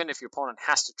 even if your opponent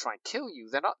has to try and kill you,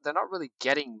 they're not really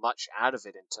getting much out of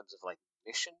it in terms of like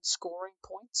mission scoring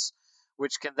points,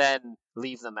 which can then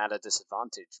leave them at a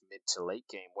disadvantage mid to late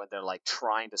game when they're like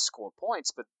trying to score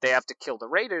points, but they have to kill the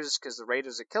Raiders because the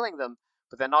Raiders are killing them,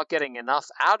 but they're not getting enough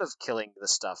out of killing the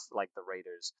stuff like the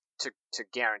Raiders to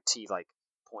guarantee like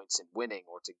points in winning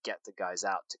or to get the guys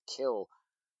out to kill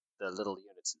the little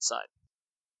units inside.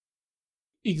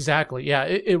 Exactly. Yeah,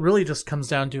 it really just comes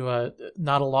down to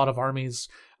not a lot of armies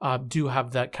do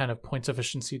have that kind of points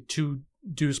efficiency to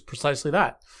do precisely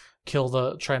that. Kill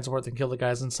the transport and kill the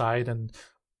guys inside, and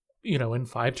you know, in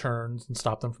 5 turns and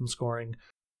stop them from scoring.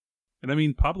 And I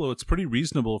mean, Pablo, it's pretty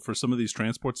reasonable for some of these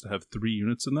transports to have 3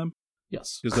 units in them.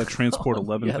 Yes. Because that transport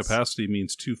 11 yes. capacity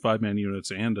means 2 5-man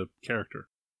units and a character.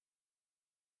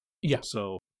 Yeah.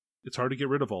 So it's hard to get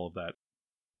rid of all of that.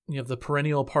 You have the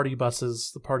perennial party buses,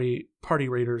 the party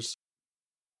raiders.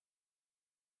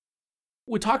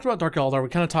 We talked about Dark Eldar. We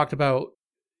kind of talked about,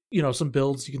 you know, some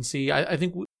builds you can see. I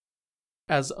think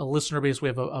as a listener base, we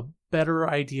have a better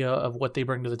idea of what they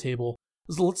bring to the table.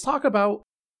 So let's talk about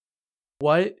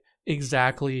what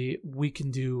exactly we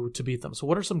can do to beat them. So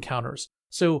what are some counters?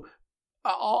 So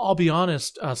I'll be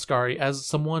honest, Skari, as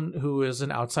someone who is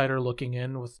an outsider looking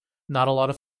in with not a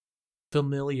lot of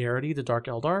familiarity to Dark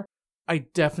Eldar, I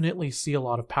definitely see a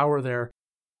lot of power there.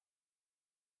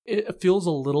 It feels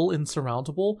a little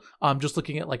insurmountable. Just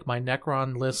looking at like my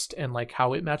Necron list and like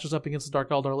how it matches up against the Dark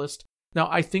Eldar list. Now,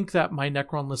 I think that my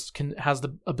Necron list has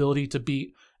the ability to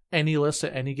beat any list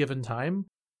at any given time,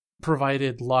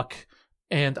 provided luck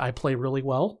and I play really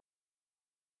well.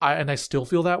 I still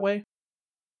feel that way.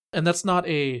 And that's not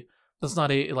a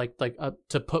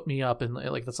to put me up, and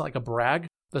like that's not like a brag.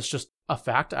 That's just a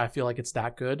fact. I feel like it's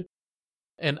that good,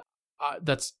 and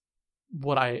that's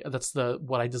what I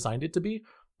designed it to be.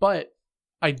 But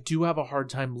I do have a hard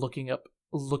time looking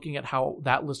at how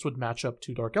that list would match up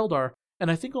to Dark Eldar. And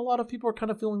I think a lot of people are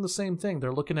kind of feeling the same thing.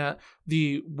 They're looking at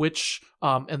the Witch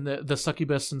and the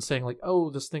Succubus and saying like, oh,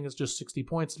 this thing is just 60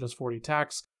 points. It has 40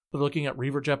 attacks. They're looking at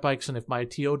Reaver jet bikes, and if my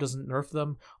TO doesn't nerf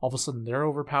them, all of a sudden they're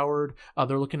overpowered.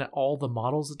 They're looking at all the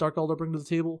models that Dark Eldar bring to the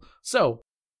table. So,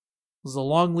 this is a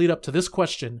long lead up to this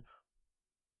question.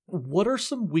 What are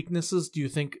some weaknesses do you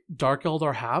think Dark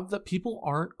Eldar have that people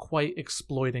aren't quite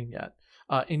exploiting yet,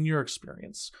 in your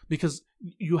experience? Because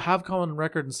you have come on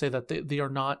record and say that they are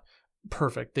not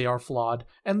perfect. They are flawed,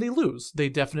 and they lose. They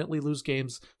definitely lose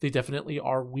games. They definitely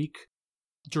are weak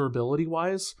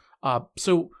durability-wise.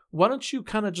 So why don't you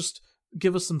kind of just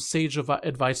give us some sage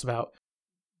advice about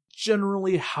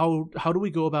generally how do we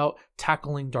go about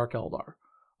tackling Dark Eldar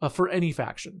for any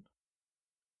faction?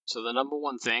 So the number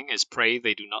one thing is pray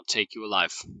they do not take you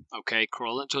alive. Okay,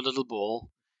 crawl into a little ball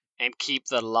and keep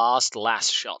the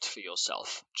last shot for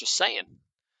yourself. Just saying.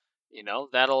 You know,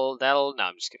 that'll no,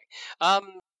 I'm just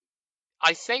kidding.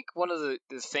 I think one of the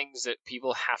things that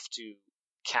people have to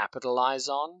capitalize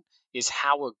on is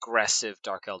how aggressive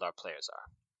Dark Eldar players are.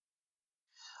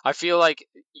 I feel like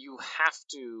you have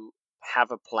to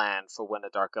have a plan for when a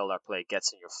Dark Eldar player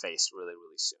gets in your face really,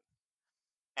 really soon.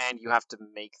 And you have to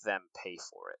make them pay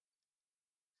for it.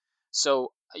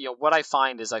 So, what I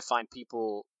find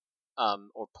people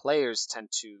or players tend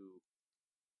to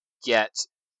get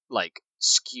like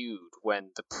skewed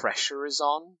when the pressure is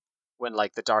on, when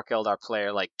like the Dark Eldar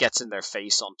player like gets in their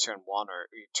face on turn 1 or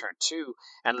turn 2,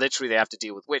 and literally they have to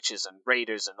deal with witches and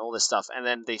raiders and all this stuff, and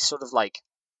then they sort of like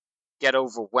get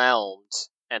overwhelmed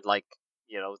and like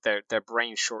their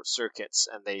brain short circuits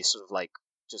and they sort of like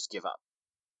just give up.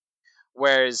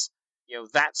 Whereas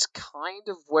that's kind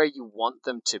of where you want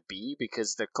them to be,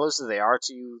 because the closer they are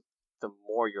to you, the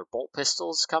more your bolt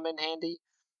pistols come in handy.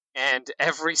 And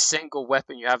every single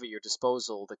weapon you have at your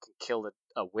disposal that can kill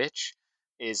a witch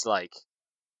is like,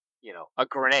 a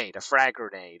grenade, a frag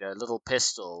grenade, a little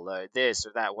pistol, this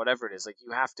or that, whatever it is. Like,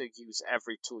 you have to use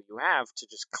every tool you have to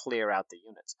just clear out the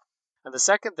units. And the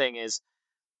second thing is,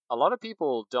 a lot of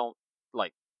people don't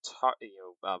like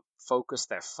focus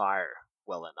their fire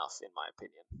well enough, in my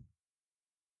opinion.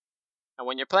 And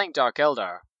when you're playing Dark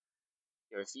Eldar,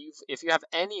 if you have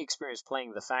any experience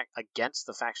playing against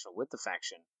the faction or with the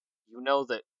faction, you know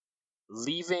that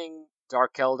leaving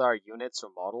Dark Eldar units or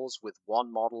models with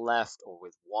one model left or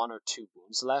with 1 or 2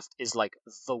 wounds left is like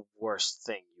the worst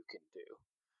thing you can do.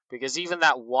 Because even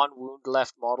that 1 wound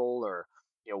left model or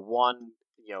one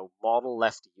model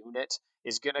left unit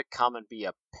is going to come and be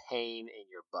a pain in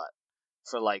your butt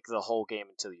for like the whole game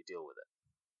until you deal with it.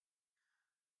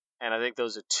 And I think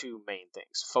those are 2 main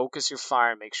things. Focus your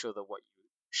fire, make sure that what you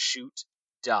shoot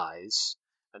dies.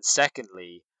 And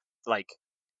secondly, like,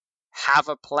 have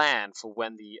a plan for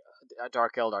when the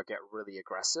Dark Eldar get really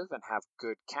aggressive, and have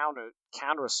good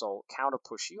counter assault, counter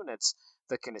push units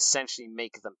that can essentially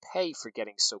make them pay for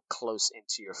getting so close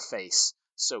into your face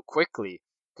so quickly,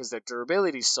 because their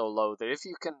durability is so low that if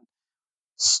you can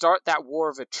start that war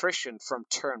of attrition from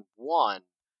turn 1,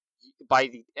 by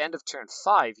the end of turn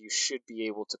 5, you should be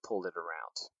able to pull it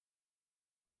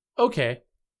around. Okay.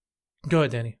 Go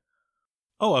ahead, Danny.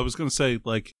 Oh, I was going to say,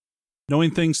 like,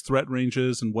 knowing things, threat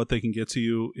ranges, and what they can get to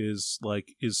you is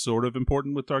sort of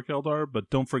important with Dark Eldar, but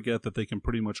don't forget that they can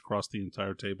pretty much cross the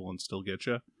entire table and still get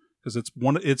you, because it's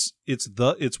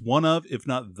one of, if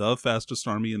not the fastest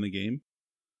army in the game.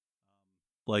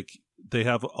 Like, they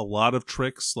have a lot of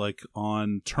tricks, like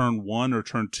on turn 1 or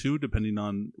turn 2, depending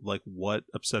on like what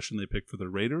obsession they pick for their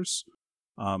raiders.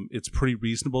 It's pretty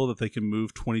reasonable that they can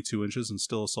move 22 inches and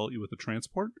still assault you with a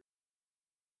transport.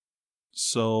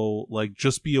 So, like,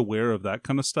 just be aware of that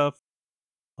kind of stuff.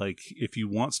 Like, if you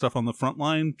want stuff on the front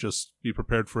line, just be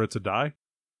prepared for it to die.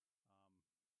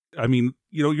 I mean,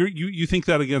 you think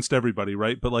that against everybody,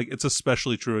 right? But like, it's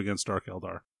especially true against Dark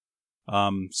Eldar.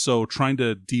 So trying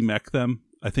to demech them,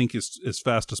 I think, is as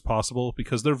fast as possible,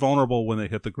 because they're vulnerable when they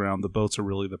hit the ground. The boats are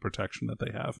really the protection that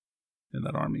they have in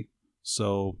that army.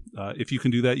 So if you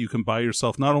can do that, you can buy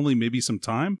yourself not only maybe some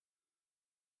time,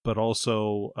 but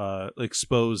also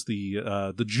expose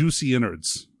the juicy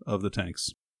innards of the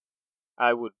tanks.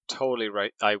 I would totally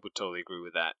agree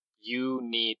with that. You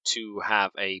need to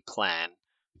have a plan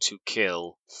to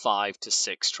kill 5 to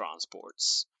 6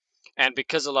 transports. And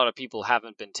because a lot of people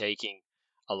haven't been taking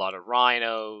a lot of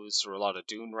rhinos or a lot of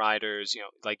dune riders,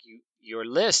 your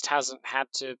list hasn't had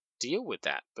to deal with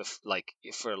that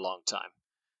for a long time.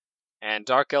 And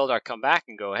Dark Eldar come back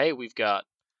and go, hey, we've got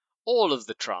all of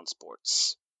the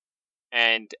transports,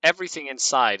 and everything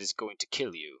inside is going to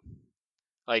kill you.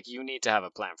 Like, you need to have a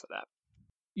plan for that.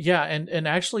 Yeah, and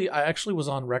actually, I actually was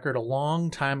on record a long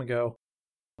time ago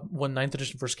when 9th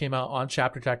edition first came out on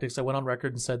Chapter Tactics. I went on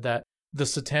record and said that the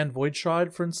Satan Void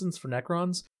Shroud, for instance, for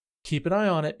Necrons, keep an eye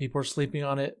on it. People are sleeping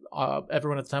on it.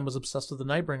 Everyone at the time was obsessed with the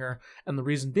Nightbringer, and the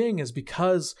reason being is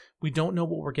because we don't know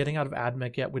what we're getting out of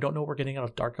Admech yet. We don't know what we're getting out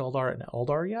of Dark Eldar and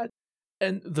Eldar yet,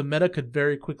 and the meta could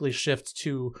very quickly shift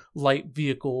to light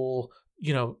vehicle,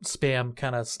 spam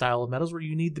kind of style of metas where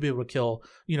you need to be able to kill,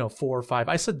 4 or 5.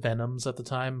 I said Venoms at the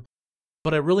time,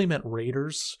 but I really meant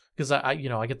Raiders because I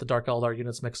get the Dark Eldar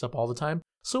units mixed up all the time.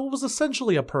 So it was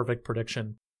essentially a perfect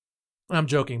prediction. I'm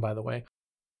joking, by the way.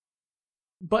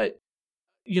 But,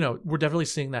 we're definitely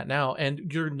seeing that now.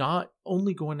 And you're not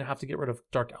only going to have to get rid of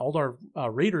Dark Eldar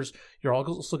Raiders, you're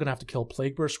also going to have to kill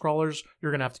Plague Burst Crawlers.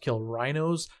 You're going to have to kill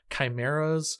Rhinos,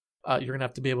 Chimeras. You're going to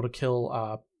have to be able to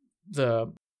kill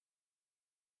the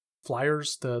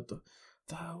Flyers, the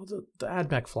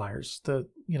Admech Flyers.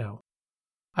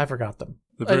 I forgot them.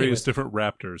 The various different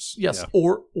raptors. Yes, yeah.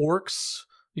 Or orcs.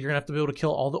 You're going to have to be able to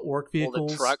kill all the orc vehicles. All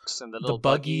the trucks and the little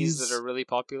buggies that are really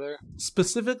popular.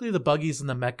 Specifically the buggies and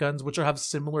the mech guns, which have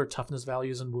similar toughness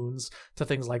values and wounds to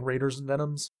things like Raiders and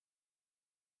Venoms.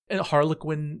 And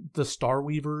Harlequin, the Star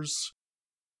Weavers.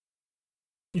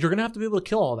 You're going to have to be able to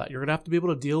kill all that. You're going to have to be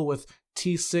able to deal with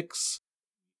T6,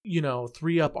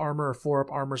 3-up armor or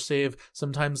 4-up armor save,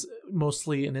 sometimes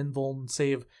mostly an invuln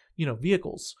save,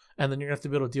 vehicles. And then you're going to have to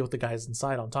be able to deal with the guys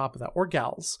inside on top of that, or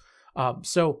gals.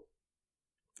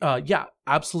 Yeah,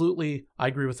 absolutely. I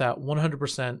agree with that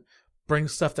 100%. Bring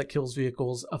stuff that kills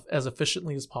vehicles as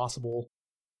efficiently as possible.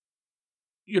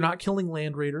 You're not killing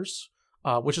land raiders,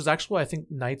 which is actually why I think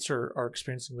knights are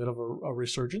experiencing a bit of a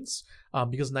resurgence,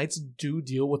 because knights do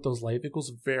deal with those light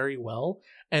vehicles very well.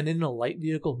 And in a light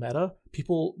vehicle meta,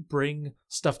 people bring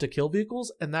stuff to kill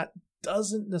vehicles, and that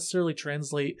doesn't necessarily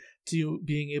translate to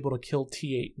being able to kill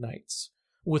T8 knights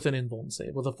with an invuln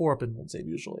save, with a 4-up invuln save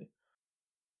usually.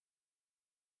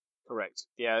 Correct.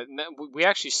 Yeah, we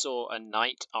actually saw a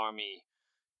knight army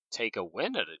take a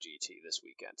win at a GT this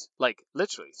weekend. Like,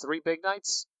 literally, 3 big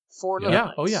knights, 4 little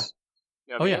knights. Oh yeah.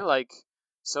 You know what I mean? Yeah. Like,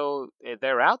 so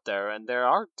they're out there, and there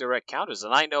are direct counters.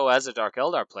 And I know as a Dark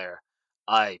Eldar player,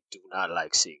 I do not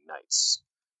like seeing knights.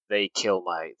 They kill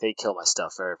my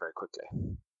stuff very, very quickly.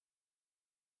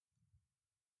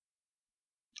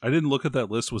 I didn't look at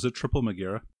that list. Was it triple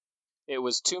Megara? It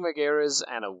was 2 Megaras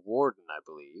and a Warden, I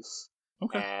believe.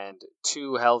 Okay. And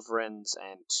 2 Helverins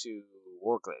and 2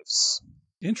 Warglaves.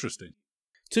 Interesting.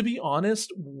 To be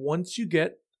honest, once you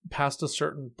get past a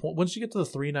certain point, once you get to the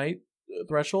 3-knight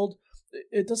threshold,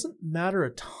 it doesn't matter a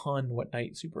ton what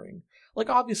knights you bring. Like,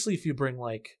 obviously, if you bring,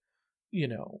 like,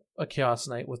 a Chaos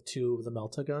Knight with 2 of the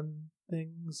Melta gun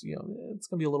things, it's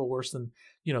going to be a little worse than,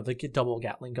 the double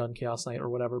Gatling gun Chaos Knight or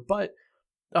whatever. But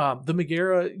the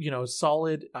Megara, is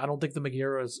solid. I don't think the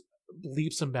Megara is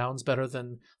leaps and bounds better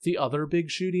than the other big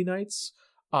shooty knights,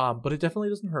 but it definitely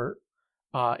doesn't hurt.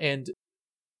 And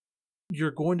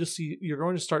you're going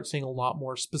to start seeing a lot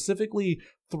more, specifically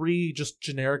 3 just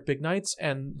generic big knights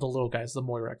and the little guys, the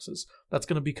Moirexes. That's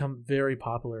going to become very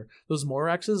popular. Those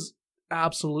Moirexes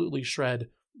absolutely shred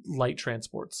light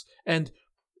transports. And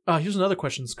here's another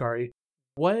question, Skari.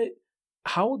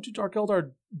 How do Dark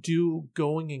Eldar do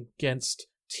going against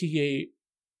T8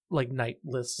 like knight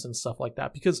lists and stuff like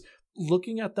that? Because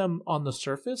looking at them on the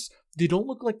surface, they don't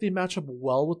look like they match up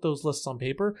well with those lists on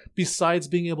paper, besides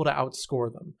being able to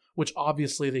outscore them, which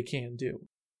obviously they can do.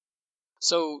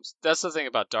 So that's the thing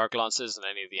about Dark Lances and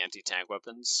any of the anti-tank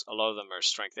weapons. A lot of them are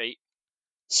strength 8.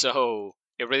 So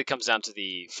it really comes down to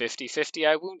the 50-50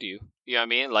 I wound you. You know what I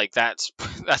mean? Like, that's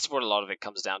what a lot of it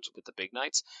comes down to with the big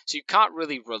knights. So you can't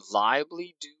really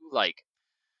reliably do, like,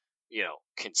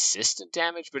 consistent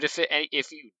damage. But if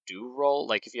you do roll,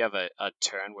 like if you have a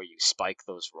turn where you spike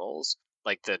those rolls,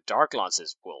 like the Dark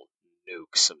Lances will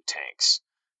nuke some tanks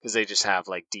because they just have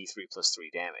like D3 plus 3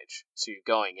 damage. So you're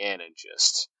going in and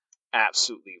just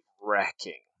absolutely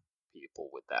wrecking people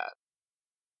with that.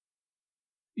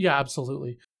 Yeah,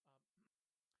 absolutely.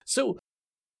 So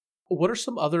what are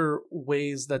some other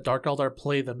ways that Dark Eldar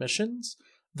play the missions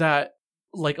that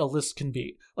like a list can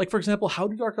be? Like, for example, how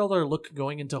do Dark Eldar look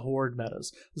going into horde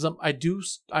metas?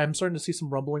 I'm starting to see some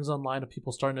rumblings online of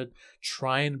people starting to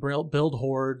try and build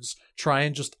hordes, try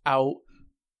and just out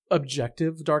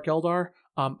objective Dark Eldar.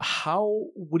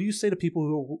 What do you say to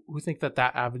people who think that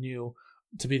avenue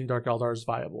to beating Dark Eldar is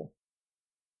viable?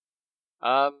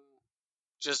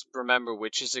 just remember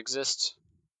witches exist.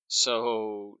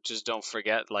 So just don't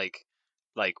forget, like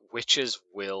witches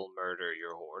will murder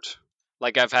your horde.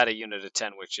 Like I've had a unit of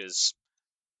 10 witches,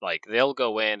 like they'll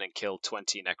go in and kill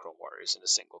 20 Necro Warriors in a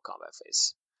single combat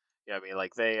phase. Yeah, I mean,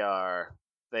 like they are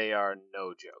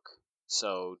no joke.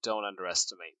 So don't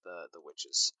underestimate the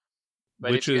witches.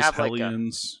 But if you Witches, have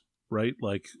Hellions, right?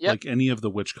 Yep. Like any of the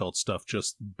witch cult stuff,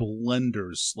 just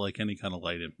blenders like any kind of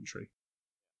light infantry.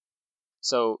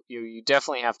 So you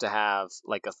definitely have to have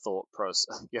like a thought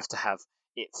process. You have to have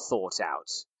it thought out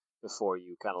before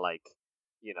you kind of like,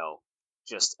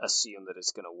 just assume that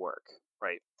it's going to work,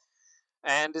 right?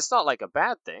 And it's not like a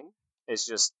bad thing. It's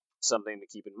just something to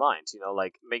keep in mind.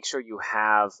 Like make sure you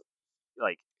have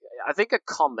like I think a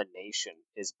combination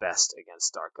is best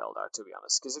against Dark Eldar, to be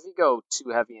honest. Because if you go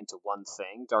too heavy into one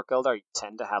thing, Dark Eldar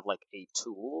tend to have like a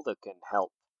tool that can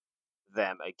help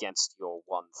them against your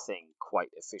one thing quite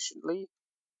efficiently,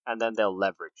 and then they'll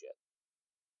leverage it.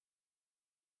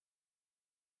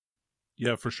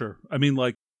 Yeah, for sure. I mean,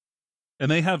 like, and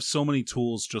they have so many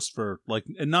tools just for like,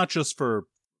 and not just for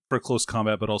close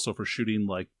combat, but also for shooting.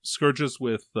 Like scourges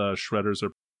with shredders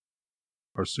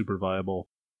are super viable.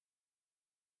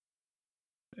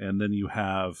 And then you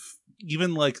have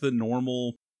even like the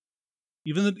normal,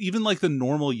 even like the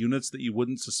normal units that you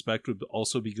wouldn't suspect would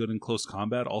also be good in close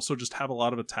combat. Also, just have a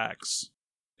lot of attacks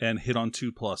and hit on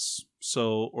 2+.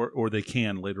 So, or they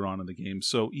can later on in the game.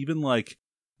 So even like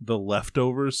the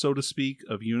leftovers, so to speak,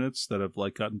 of units that have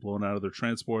like gotten blown out of their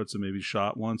transports and maybe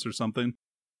shot once or something,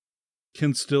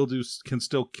 can still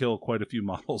kill quite a few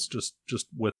models just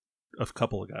with a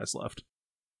couple of guys left.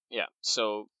 Yeah,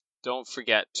 so don't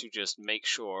forget to just make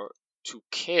sure to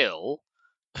kill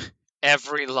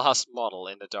every last model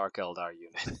in the Dark Eldar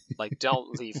unit. Like,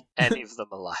 don't leave any of them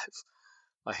alive.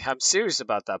 Like, I'm serious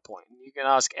about that point. You can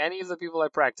ask any of the people I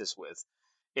practice with.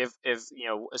 If as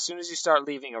soon as you start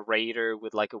leaving a raider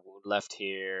with like a wound left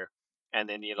here, and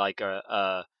then you like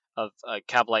a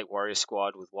Cabalite warrior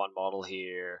squad with one model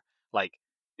here, like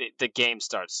the game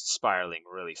starts spiraling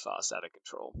really fast out of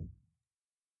control.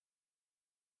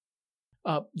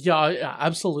 Yeah,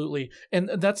 absolutely. And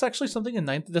that's actually something in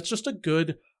that's just a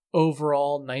good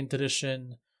overall 9th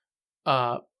edition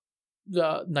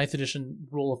the 9th edition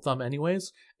rule of thumb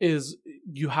anyways, is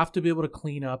you have to be able to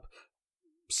clean up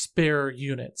spare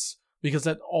units, because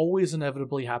that always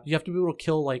inevitably happens. You have to be able to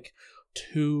kill like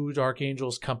 2 Dark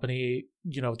Angels company,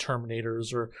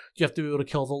 Terminators, or you have to be able to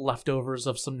kill the leftovers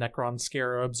of some Necron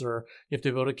Scarabs, or you have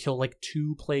to be able to kill like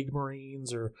 2 Plague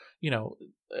Marines, or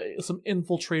some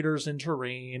infiltrators in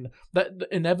terrain. That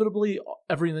inevitably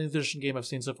every 9th edition game I've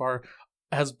seen so far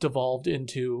has devolved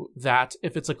into that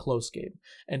if it's a close game.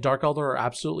 And Dark Eldar are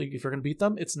absolutely, if you're going to beat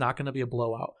them, it's not going to be a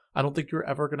blowout. I don't think you're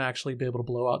ever going to actually be able to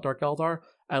blow out Dark Eldar,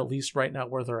 at least right now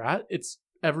where they're at.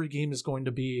 Every game is going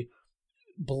to be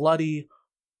bloody.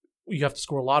 You have to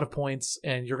score a lot of points,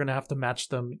 and you're going to have to match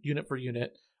them unit for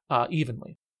unit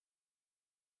evenly.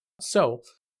 So,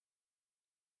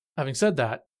 having said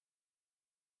that,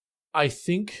 I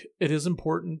think it is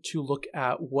important to look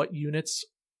at what units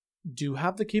do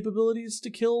have the capabilities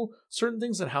to kill certain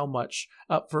things and how much.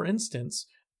 For instance,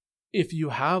 if you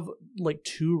have like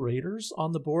 2 raiders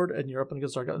on the board and you're up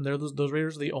against Dark, and those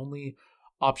raiders are the only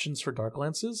options for Dark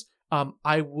Lances,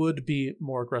 I would be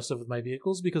more aggressive with my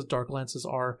vehicles, because Dark Lances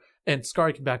are, and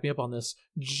Scary can back me up on this,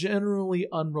 generally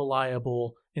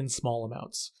unreliable in small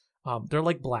amounts. They're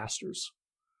like blasters.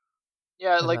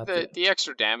 Yeah, and like the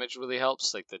extra damage really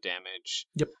helps, like the damage.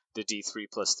 Yep. The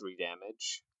D3+3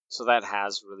 damage. So that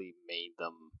has really made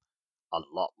them a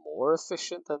lot more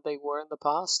efficient than they were in the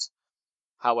past.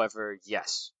 However,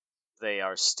 yes, they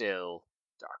are still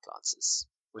Dark Lances,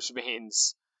 which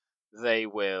means they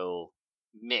will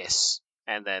miss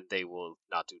and then they will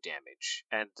not do damage.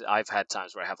 And I've had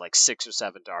times where I have like 6 or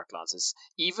 7 Dark Lances,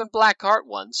 even Black Heart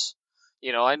ones.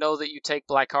 I know that you take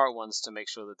Black Heart ones to make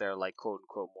sure that they're like quote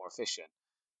unquote more efficient.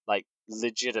 Like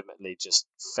legitimately just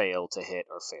fail to hit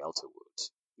or fail to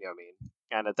wound. You know what I mean?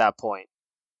 And at that point,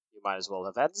 you might as well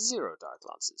have had 0 Dark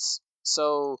Lances.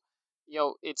 So,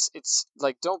 it's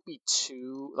like, don't be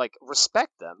too, like,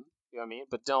 respect them, you know what I mean?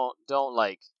 But don't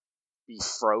like be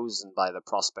frozen by the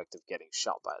prospect of getting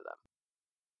shot by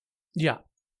them.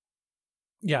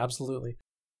 Yeah, absolutely.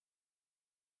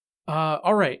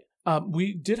 All right.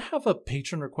 We did have a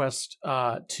patron request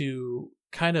to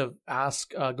kind of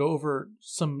go over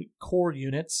some core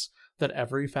units that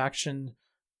every faction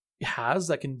has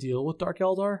that can deal with Dark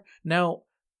Eldar. Now,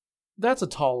 that's a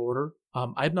tall order.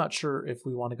 I'm not sure if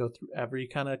we want to go through every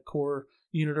kind of core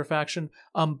unit or faction.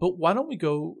 But why don't we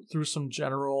go through some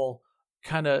general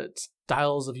kind of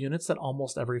styles of units that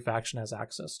almost every faction has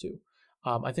access to?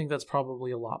 I think that's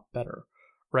probably a lot better,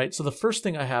 right? So the first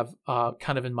thing I have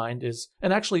kind of in mind is,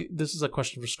 and actually this is a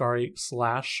question for Skari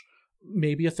 /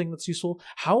 maybe a thing that's useful.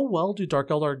 How well do Dark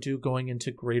Eldar do going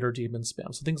into greater demon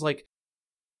spam? So things like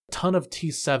a ton of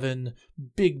T7,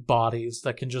 big bodies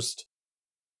that can just,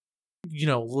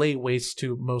 lay waste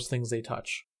to most things they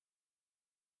touch.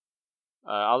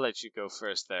 I'll let you go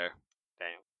first there,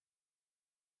 Daniel.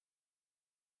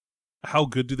 How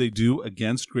good do they do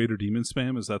against greater demon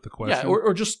spam? Is that the question? Yeah,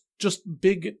 or just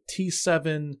big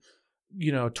T7,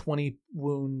 20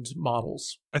 wound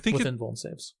models I think with invuln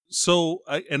saves. So,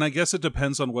 I guess it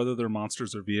depends on whether they're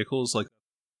monsters or vehicles. Like,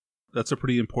 that's a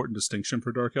pretty important distinction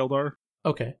for Dark Eldar.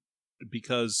 Okay.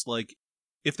 Because, like,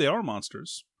 if they are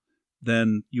monsters,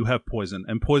 then you have poison.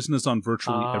 And poison is on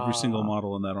virtually every single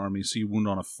model in that army. So you wound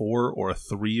on a 4 or a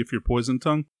 3 if you're poison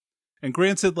tongue. And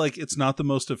granted, like, it's not the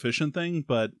most efficient thing,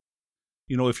 but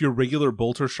if your regular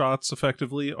bolter shots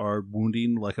effectively are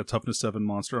wounding like a toughness 7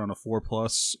 monster on a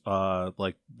 4+,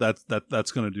 like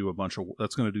that's going to do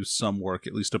that's going to do some work,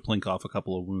 at least to plink off a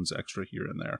couple of wounds extra here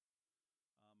and there.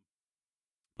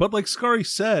 But like Skari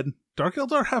said, Dark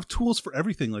Eldar have tools for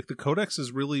everything. Like the Codex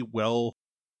is really well.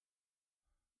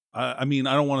 I mean,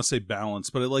 I don't want to say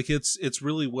balanced, but it's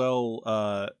really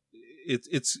well.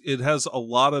 It has a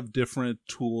lot of different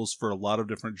tools for a lot of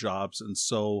different jobs, and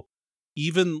so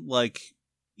even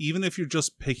if you're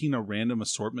just picking a random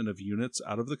assortment of units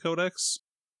out of the Codex,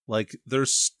 like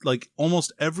there's like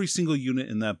almost every single unit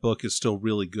in that book is still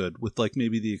really good, with like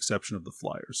maybe the exception of the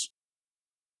flyers.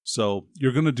 So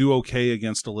you're going to do okay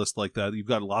against a list like that. You've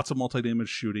got lots of multi-damage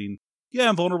shooting. Yeah,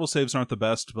 invulnerable saves aren't the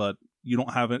best, but you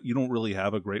don't really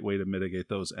have a great way to mitigate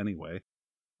those anyway.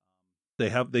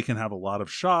 They can have a lot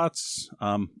of shots.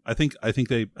 I think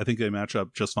they match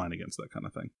up just fine against that kind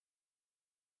of thing.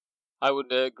 I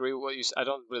would agree with what you said. I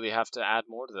don't really have to add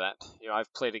more to that.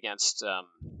 I've played against, the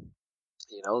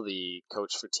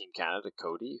coach for Team Canada,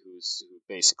 Cody, who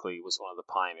basically was one of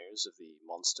the pioneers of the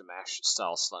Monster Mash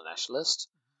style Slaanesh list.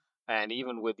 And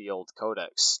even with the old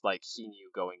Codex, like, he knew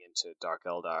going into Dark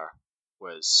Eldar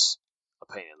was a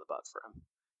pain in the butt for him.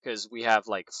 Because we have,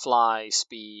 like, fly,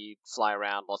 speed, fly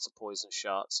around, lots of poison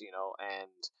shots,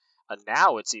 and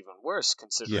now it's even worse,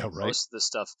 considering most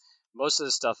of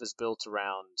the stuff is built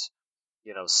around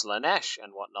Slaanesh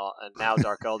and whatnot, and now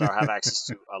Dark Eldar have access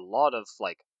to a lot of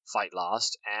like Fight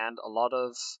Last and a lot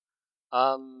of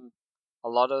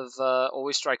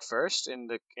Always Strike First in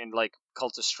like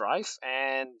Cult of Strife,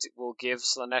 and will give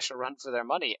Slaanesh a run for their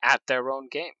money at their own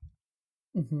game.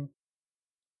 Mm-hmm.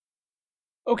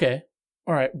 Okay,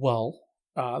 all right. Well,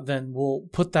 then we'll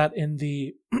put that in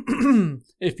the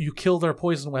if you kill their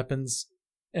poison weapons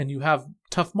and you have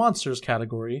tough monsters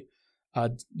category,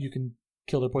 you can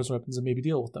kill their poison weapons and maybe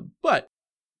deal with them. But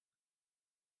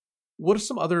what are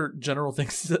some other general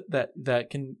things that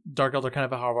can Dark Eldar kind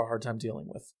of have a hard time dealing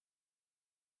with?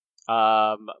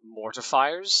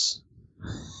 Mortifiers.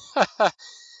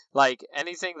 Like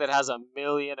anything that has a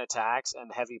million attacks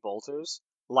and heavy bolters,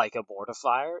 like a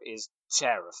mortifier, is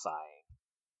terrifying.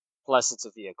 Plus, it's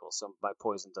a vehicle, so my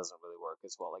poison doesn't really work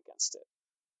as well against it,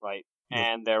 right?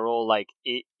 And they're all like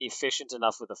efficient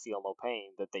enough with a feel no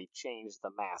pain that they change the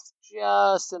math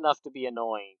just enough to be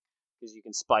annoying, because you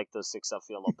can spike those 6 up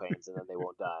feel no pains and then they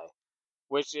won't die,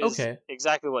 which is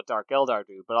exactly what Dark Eldar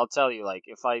do. But I'll tell you, like,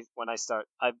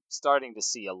 I'm starting to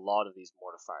see a lot of these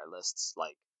mortifier lists,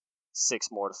 like 6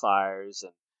 mortifiers,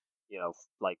 and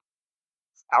like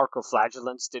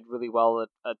Arcoflagellants did really well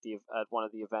at one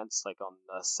of the events, like on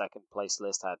the second place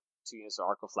list had 2 units of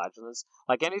Arcoflagellants.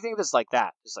 Like anything that's like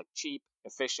that, just like cheap,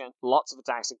 efficient, lots of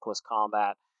attacks in close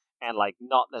combat, and like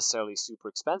not necessarily super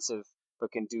expensive,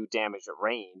 but can do damage at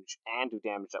range and do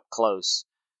damage up close.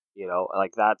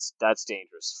 Like that's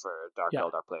dangerous for a Dark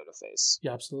Eldar player to face.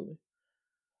 Yeah, absolutely.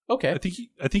 Okay.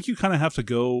 I think you kind of have to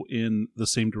go in the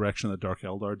same direction that Dark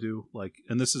Eldar do. Like,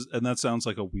 and that sounds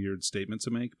like a weird statement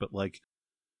to make, but like,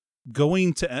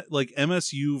 going to like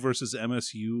MSU versus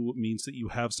MSU means that you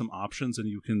have some options, and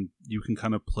you can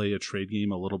kind of play a trade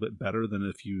game a little bit better than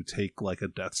if you take like a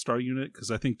Death Star unit,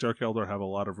 because I think Dark Eldar have a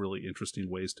lot of really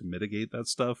interesting ways to mitigate that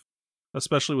stuff,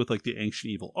 especially with like the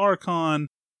Ancient Evil Archon,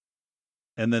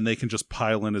 and then they can just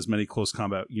pile in as many close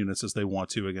combat units as they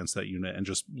want to against that unit and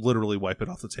just literally wipe it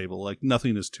off the table. Like,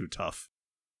 nothing is too tough.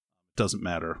 Doesn't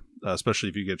matter, especially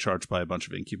if you get charged by a bunch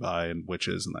of incubi and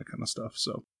witches and that kind of stuff.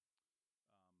 So,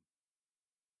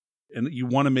 and you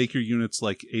want to make your units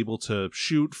like able to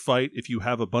shoot, fight. If you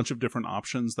have a bunch of different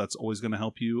options, that's always going to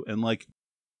help you. And like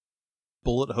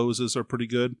bullet hoses are pretty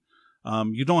good.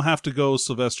 You don't have to go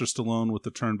Sylvester Stallone with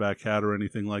the turn back hat or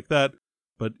anything like that,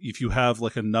 But if you have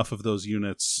like enough of those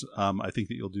units, I think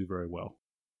that you'll do very well.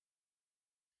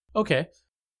 Okay.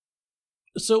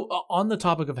 So on the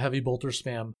topic of heavy bolter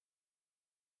spam,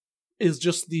 is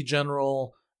just the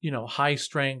general, high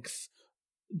strength,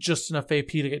 just enough AP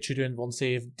to get you to invuln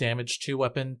save, damage 2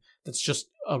 weapon. That's just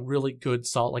a really good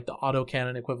solid, like the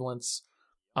autocannon equivalents.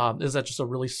 Is that just a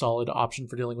really solid option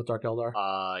for dealing with Dark Eldar?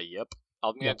 Yep.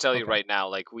 I'm gonna tell you right now,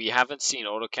 like, we haven't seen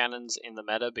autocannons in the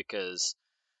meta because,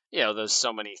 there's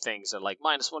so many things that like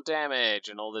 -1 damage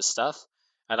and all this stuff,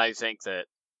 and I think that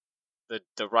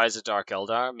the Rise of Dark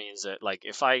Eldar means that, like,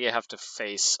 if I have to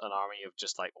face an army of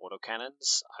just like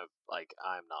autocannons,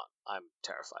 I'm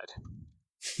terrified.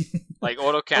 Like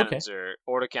autocannons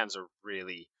are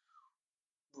really,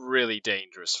 really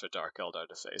dangerous for Dark Eldar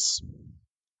to face.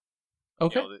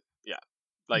 Okay. Yeah.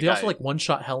 Like, they also like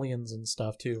one-shot Hellions and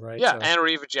stuff too, right? Yeah, and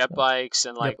Reaver jet bikes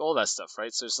and like Yep. all that stuff,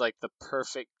 right? So it's like the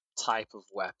perfect type of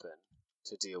weapon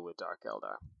to deal with Dark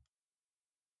Eldar.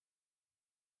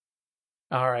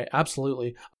 All right,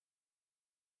 absolutely.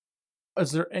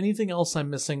 Is there anything else I'm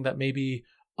missing that maybe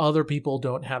other people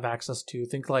don't have access to?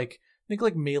 Think like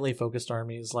melee focused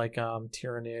armies like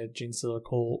Tyranid, Genestealer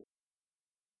Cult.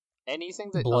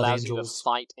 Anything that Blood allows Angels. you to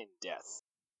fight in death,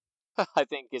 I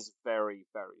think is very,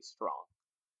 very strong.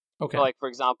 Okay. So, like, for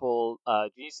example,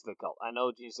 Genestealer Cult. I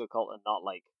know Genestealer Cult are not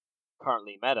like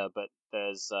currently meta, but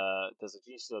there's a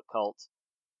Genestealer Cult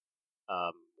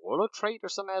warlord trait or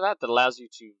something like that allows you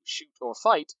to shoot or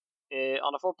fight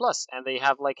on a 4+, and they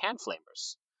have like hand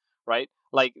flamers, right?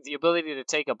 Like the ability to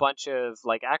take a bunch of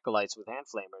like acolytes with hand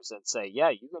flamers and say, yeah,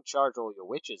 you can charge all your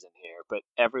witches in here, but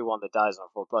everyone that dies on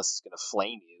a 4+ is going to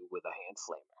flame you with a hand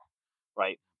flamer,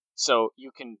 right? So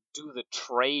you can do the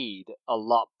trade a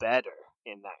lot better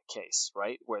in that case,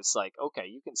 right? Where it's like, okay,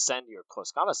 you can send your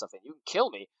close combat stuff in, you can kill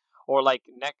me, or like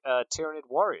Tyranid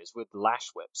warriors with lash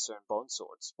whips and bone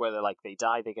swords, where they're like they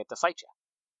die, they get to fight you,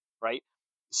 right?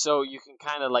 So you can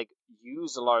kind of like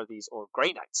use a lot of these, or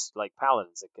Grey Knights like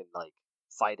paladins that can like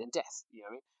fight in death. You know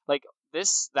what I mean? Like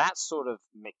that sort of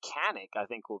mechanic, I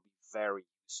think, will be very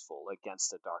useful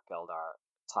against a Dark Eldar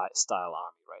style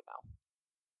army right now.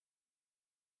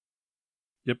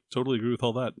 Yep, totally agree with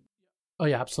all that. Oh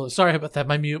yeah, absolutely. Sorry about that.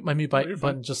 My mute you're fine.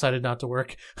 button decided not to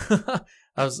work.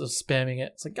 I was spamming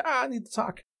it. It's like, I need to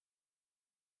talk.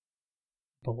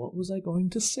 But what was I going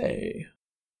to say?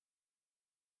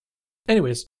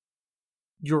 Anyways,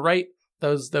 you're right. That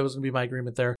was gonna be my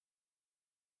agreement there.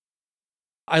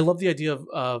 I love the idea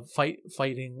of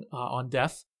fighting on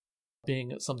death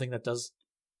being something that does,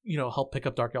 help pick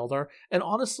up Dark Eldar. And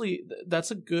honestly,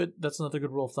 that's another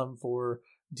good rule of thumb for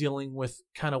dealing with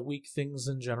kind of weak things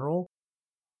in general.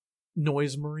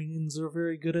 Noise Marines are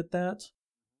very good at that.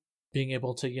 Being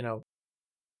able to,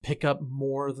 pick up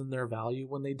more than their value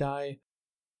when they die.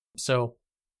 So,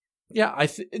 yeah,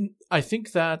 I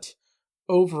think that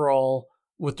overall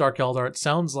with Dark Eldar, it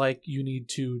sounds like you need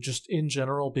to just in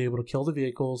general be able to kill the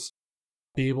vehicles,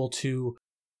 be able to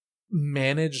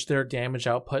manage their damage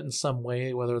output in some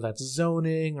way, whether that's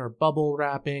zoning or bubble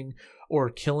wrapping or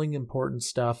killing important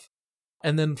stuff.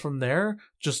 And then from there,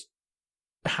 just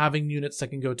having units that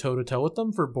can go toe-to-toe with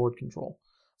them for board control.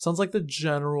 Sounds like the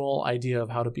general idea of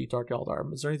how to beat Dark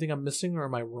Eldar. Is there anything I'm missing, or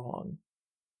am I wrong?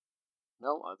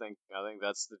 No, I think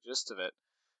that's the gist of it.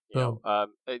 Boom.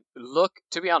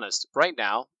 To be honest, right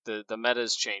now the meta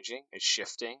is changing, it's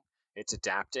shifting, it's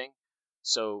adapting.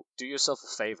 So do yourself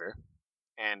a favor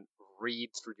and read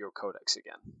through your codex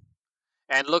again,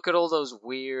 and look at all those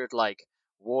weird like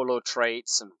warlord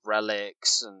traits and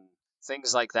relics and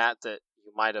things like that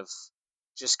you might have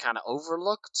just kind of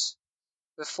overlooked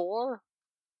before.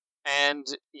 And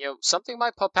something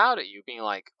might pop out at you being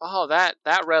like, oh,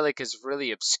 that relic is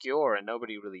really obscure and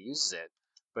nobody really uses it,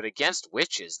 but against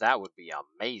witches that would be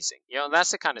amazing. And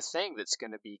that's the kind of thing that's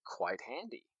going to be quite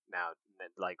handy now,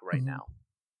 like right now.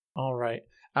 All right,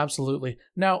 absolutely.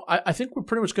 Now I think we're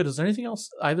pretty much good. Is there anything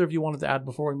else either of you wanted to add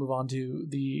before we move on to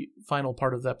the final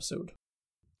part of the episode?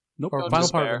 Nope. Or final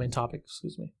part of the main topic,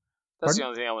 excuse me. That's the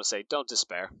only thing I want to say. Don't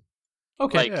despair.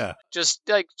 Okay. Yeah. Just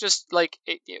like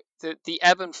the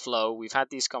ebb and flow. We've had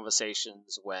these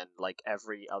conversations when like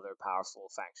every other powerful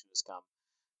faction has come.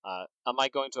 Am I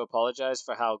going to apologize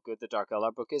for how good the Dark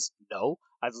Eldar book is? No.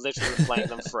 I've literally been playing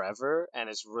them forever, and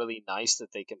it's really nice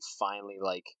that they can finally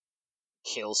like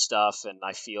kill stuff, and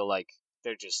I feel like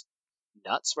they're just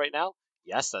nuts right now.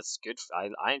 Yes, that's good.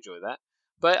 I enjoy that,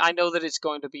 but I know that it's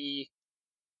going to be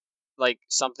like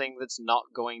something that's not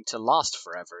going to last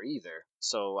forever either.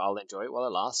 So I'll enjoy it while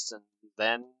it lasts, and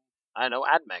then I know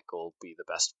AdMech will be the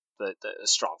best, the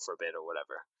strong for a bit or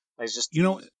whatever. It's just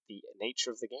the nature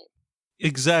of the game.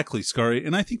 Exactly, Scary.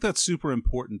 And I think that's super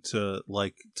important to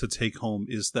take home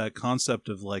is that concept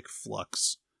of like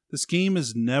flux. This game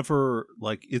is never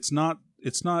like it's not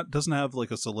doesn't have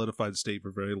like a solidified state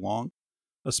for very long.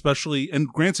 Especially, and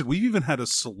granted, we've even had a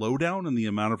slowdown in the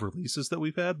amount of releases that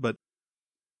we've had, but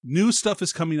new stuff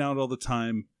is coming out all the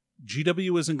time.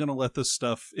 GW isn't going to let this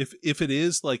stuff, if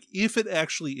it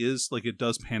actually is like it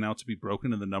does pan out to be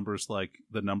broken and the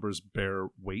numbers bear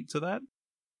weight to that.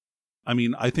 I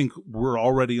mean, I think we're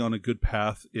already on a good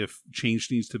path if change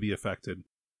needs to be affected.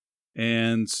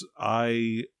 And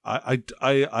I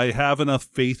have enough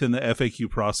faith in the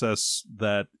FAQ process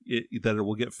that it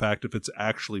will get fact if it's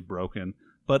actually broken.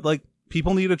 But like,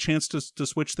 people need a chance to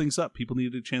switch things up. People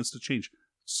need a chance to change.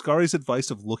 Scari's advice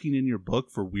of looking in your book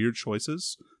for weird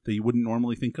choices that you wouldn't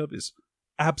normally think of is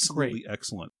absolutely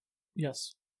excellent.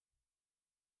 Yes.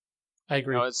 I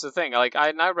agree. No, it's the thing. Like,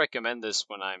 I recommend this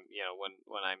when I'm,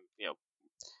 when I'm,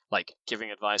 like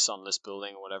giving advice on list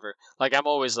building or whatever. Like, I'm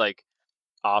always like,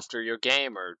 after your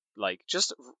game, or like,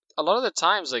 just a lot of the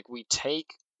times, like, we take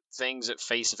things at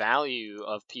face value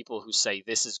of people who say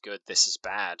this is good, this is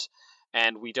bad,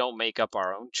 and we don't make up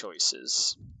our own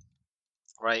choices,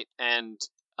 right? And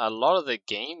a lot of the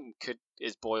game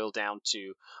is boiled down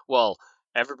to, well,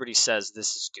 everybody says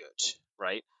this is good,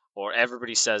 right? Or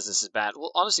everybody says this is bad.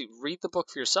 Well, honestly, read the book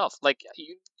for yourself. Like,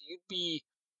 you'd be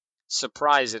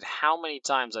surprised at how many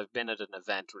times I've been at an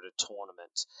event or at a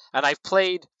tournament, and I've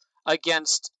played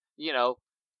against,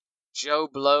 Joe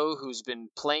Blow, who's been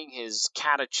playing his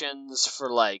Catachans for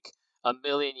like a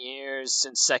million years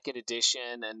since second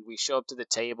edition, and we show up to the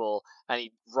table and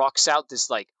he rocks out this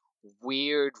like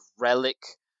weird relic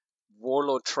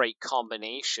warlord trait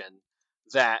combination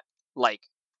that like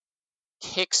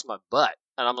kicks my butt.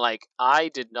 And I'm like,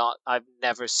 I've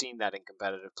never seen that in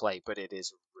competitive play, but it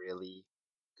is really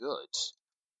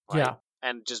good. Right? Yeah.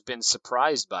 And just been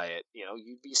surprised by it.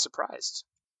 You'd be surprised.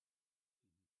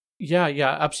 Yeah,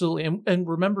 absolutely. And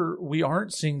remember, we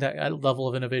aren't seeing that level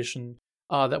of innovation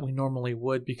that we normally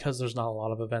would because there's not a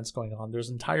lot of events going on.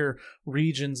 There's entire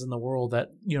regions in the world that,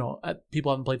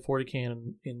 people haven't played 40K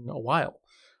in a while.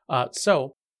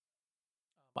 So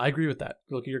I agree with that.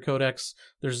 Look at your codex.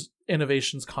 There's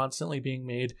innovations constantly being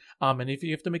made. And if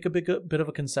you have to make a bit of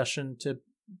a concession to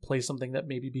play something that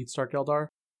maybe beats Dark Eldar,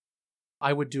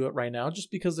 I would do it right now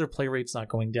just because their play rate's not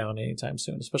going down anytime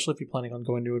soon, especially if you're planning on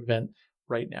going to an event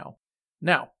right now.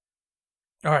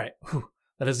 All right.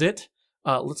 That is it.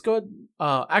 Let's go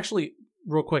ahead. Actually,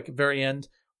 real quick, very end.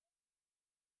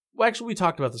 Well, actually, we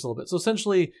talked about this a little bit. So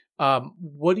essentially,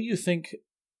 what do you think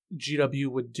GW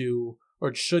would do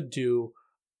or should do?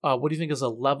 What do you think is a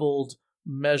leveled,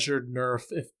 measured nerf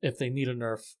if they need a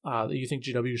nerf that you think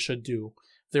GW should do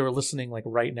if they were listening like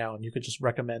right now and you could just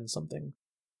recommend something?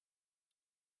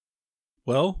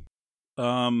 Well,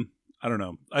 I don't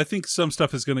know. I think some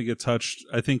stuff is going to get touched.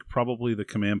 I think probably the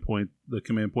command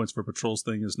points for patrols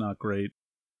thing is not great.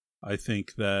 I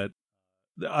think that,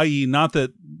 i.e., not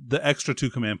that the extra 2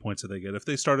 command points that they get. If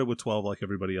they started with 12 like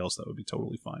everybody else, that would be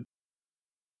totally fine.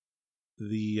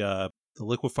 The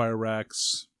liquefier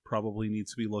racks probably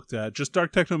needs to be looked at. Just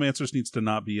Dark Technomancers needs to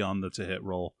not be on the to hit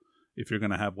roll if you're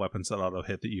going to have weapons that auto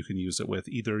hit that you can use it with.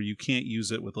 Either you can't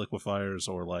use it with liquefiers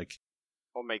or like.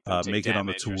 Or make them take it on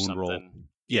the damage to or wound roll. something.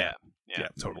 Yeah,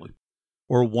 totally.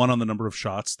 Or 1 on the number of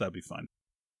shots, that'd be fine.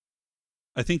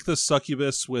 I think the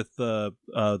succubus with the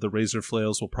razor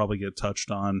flails will probably get touched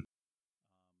on.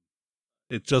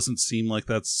 It doesn't seem like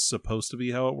that's supposed to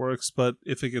be how it works, but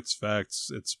if it gets facts,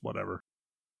 it's whatever.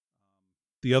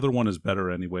 The other one is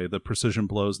better anyway. The precision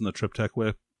blows and the triptych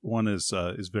whip one is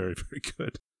very, very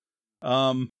good.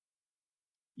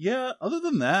 Yeah, other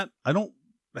than that, I don't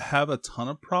have a ton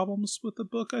of problems with the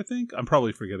book. I think I'm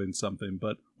probably forgetting something,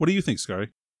 but what do you think, Scary?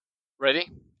 Ready?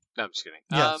 No, I'm just kidding.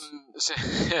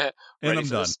 Yes. And I'm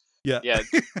done. This? Yeah.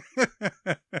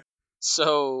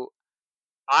 So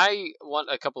I want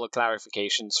a couple of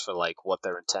clarifications for like what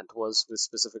their intent was with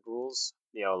specific rules.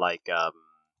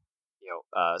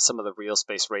 Some of the real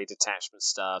space raid detachment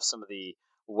stuff, some of the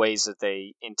ways that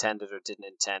they intended or didn't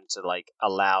intend to like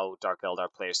allow Dark Eldar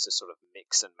players to sort of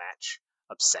mix and match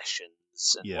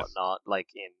obsessions and whatnot, like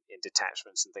in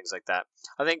detachments and things like that.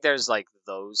 I think there's like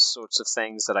those sorts of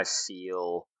things that I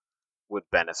feel would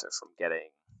benefit from getting,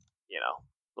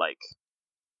 like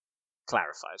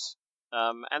clarified.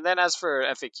 And then as for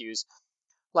FAQs,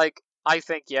 like I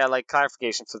think like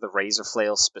clarification for the razor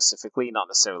flail specifically, not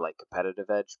necessarily like competitive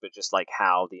edge, but just like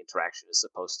how the interaction is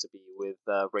supposed to be with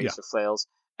razor flails.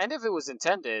 And if it was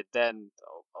intended, then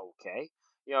okay,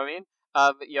 you know what I mean.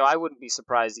 I wouldn't be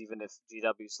surprised even if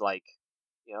GW's like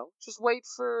Just wait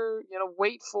for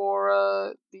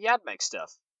the AdMech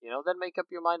stuff. Then make up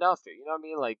your mind after. You know what I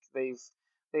mean? Like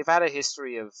they've had a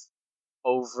history of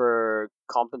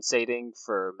overcompensating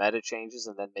for meta changes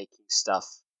and then making stuff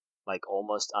like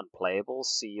almost unplayable.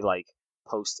 See like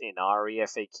post Inari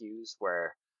FAQs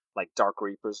where like Dark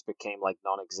Reapers became like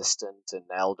non-existent and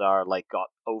Eldar like got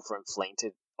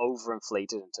overinflated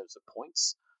in terms of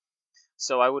points.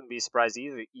 So I wouldn't be surprised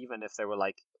either, even if they were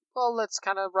like, well, let's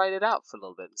kind of write it out for a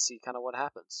little bit and see kind of what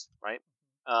happens, right?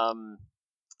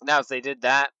 Now, if they did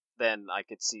that, then I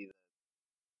could see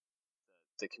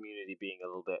the community being a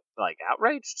little bit like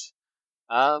outraged.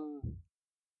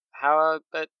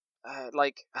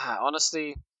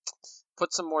 Honestly,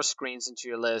 put some more screens into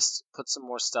your list. Put some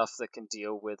more stuff that can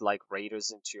deal with like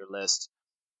raiders into your list,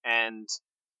 and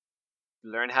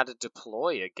learn how to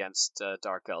deploy against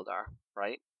Dark Eldar,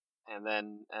 right? And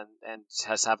then and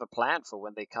just have a plan for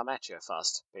when they come at you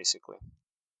fast, basically.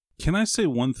 Can I say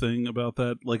one thing about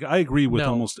that? Like, I agree with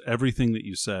No. almost everything that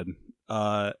you said.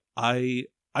 I'm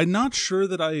not sure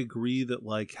that I agree that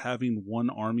like having one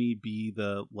army be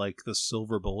the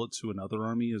silver bullet to another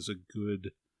army is a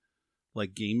good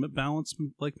like game balance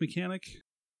like mechanic.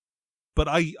 But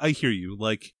I hear you.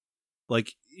 Like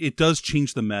it does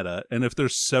change the meta, and if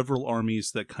there's several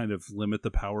armies that kind of limit the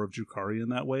power of Drukhari in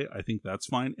that way, I think that's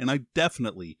fine. And I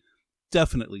definitely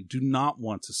do not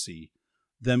want to see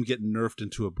them get nerfed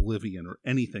into oblivion or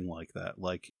anything like that.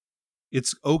 Like,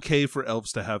 it's okay for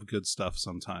elves to have good stuff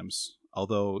sometimes,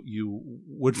 although you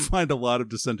would find a lot of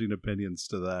dissenting opinions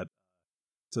to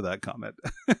that comment.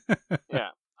 Yeah,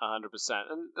 100%.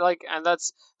 And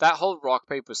that's that whole rock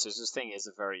paper scissors thing is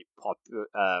a very popular,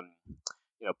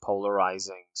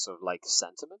 polarizing sort of like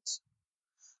sentiment,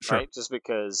 Sure. right? Just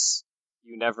because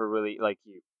you never really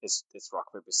it's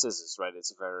rock paper scissors, right?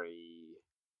 It's very,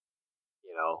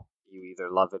 you either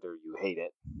love it or you hate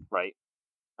it, right?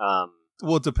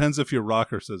 Well, it depends if you're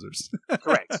rock or scissors.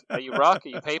 Correct. Are you rock? Are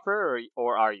you paper?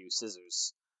 Or are you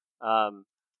scissors?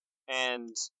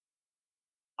 And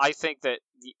I think that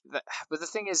but the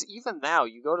thing is, even now,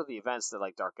 you go to the events that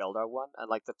like Dark Eldar won, and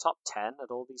like the top 10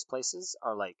 at all these places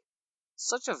are like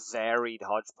such a varied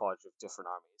hodgepodge of different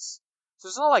armies. So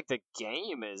it's not like the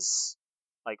game is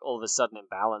like all of a sudden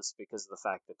imbalanced because of the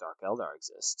fact that Dark Eldar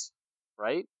exists,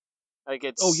 right? Like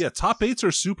it's Oh yeah, top 8s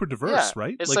are super diverse,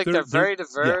 right? It's like they're very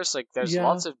diverse. Yeah. Like there's Yeah.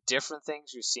 lots of different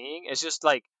things you're seeing. It's just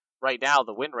like right now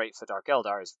the win rate for Dark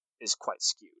Eldar is quite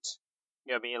skewed.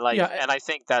 You know what I mean? Like, Yeah. and I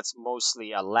think that's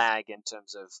mostly a lag in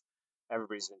terms of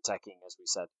everybody's been teching, as we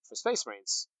said, for Space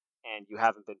Marines, and you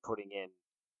haven't been putting in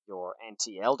your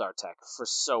anti-Eldar tech for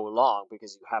so long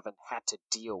because you haven't had to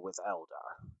deal with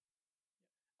Eldar.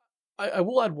 I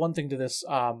will add one thing to this,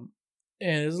 and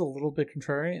it is a little bit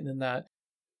contrarian in that,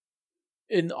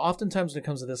 and oftentimes when it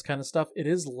comes to this kind of stuff, it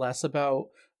is less about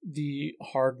the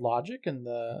hard logic and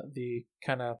the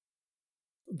kind of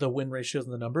the win ratios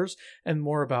and the numbers, and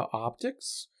more about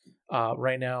optics.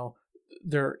 Right now,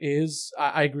 there is.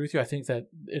 I agree with you. I think that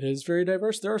it is very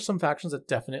diverse. There are some factions that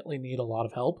definitely need a lot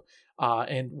of help,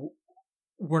 and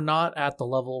we're not at the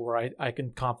level where I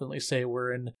can confidently say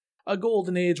we're in a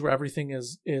golden age where everything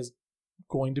is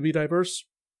going to be diverse,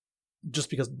 just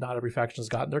because not every faction has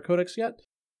gotten their codex yet.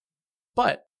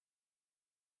 But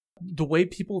the way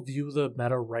people view the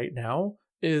meta right now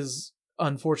is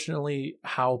unfortunately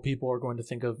how people are going to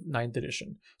think of 9th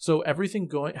edition. So everything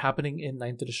happening in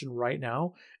 9th edition right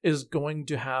now is going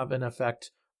to have an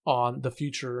effect on the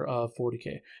future of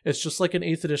 40k. It's just like in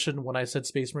 8th edition when I said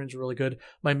Space Marines are really good.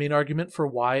 My main argument for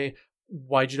why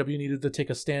YGW needed to take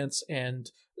a stance and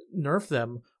nerf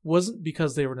them wasn't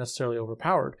because they were necessarily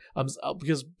overpowered.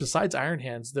 Because besides Iron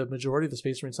Hands, the majority of the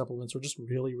Space Marine supplements were just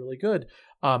really, really good.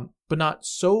 But not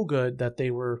so good that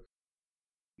they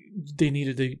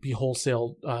needed to be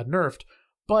wholesale nerfed.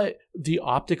 But the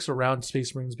optics around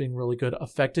Space Marines being really good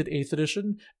affected 8th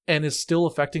edition and is still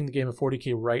affecting the game of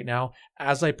 40k right now,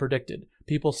 as I predicted.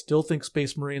 People still think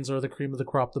Space Marines are the cream of the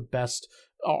crop, the best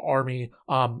army.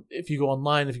 If you go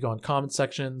online, if you go on comment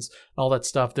sections, all that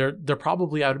stuff, they're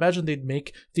probably, I would imagine they'd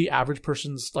make the average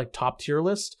person's like top tier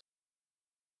list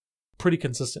pretty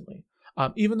consistently.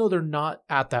 Even though they're not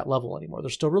at that level anymore. They're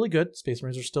still really good. Space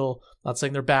Marines are still, not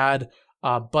saying they're bad,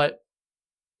 but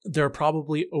they're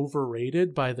probably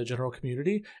overrated by the general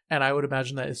community, and I would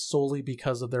imagine that is solely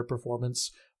because of their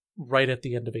performance right at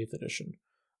the end of 8th edition.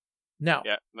 Now,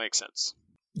 Yeah, makes sense.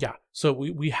 Yeah, so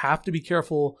we have to be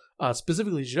careful,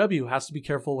 specifically GW has to be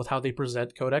careful with how they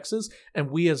present codexes, and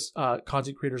we as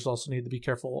content creators also need to be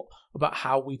careful about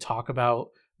how we talk about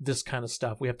this kind of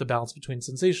stuff. We have to balance between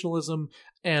sensationalism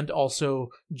and also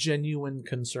genuine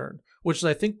concern, which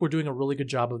I think we're doing a really good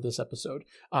job of this episode.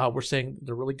 We're saying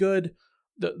they're really good,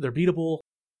 they're beatable,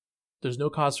 there's no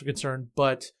cause for concern,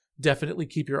 but definitely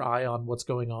keep your eye on what's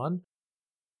going on.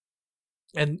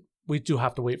 And we do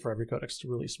have to wait for every codex to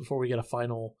release before we get a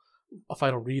final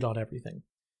read on everything.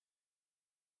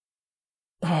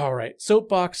 All right,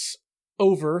 soapbox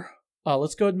over.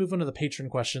 Let's go ahead and move on to the patron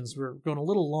questions. We're going a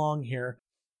little long here.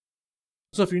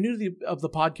 So if you're new to the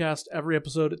podcast, every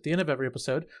episode, at the end of every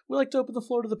episode, we like to open the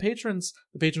floor to the patrons.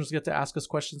 The patrons get to ask us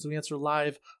questions and we answer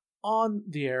live on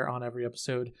the air on every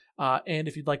episode. And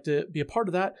if you'd like to be a part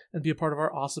of that and be a part of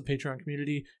our awesome Patreon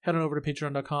community, head on over to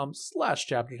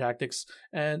patreon.com/chaptertactics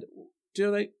and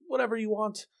donate whatever you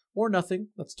want or nothing.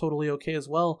 That's totally okay as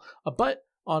well. But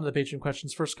on to the Patreon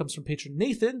questions. First comes from patron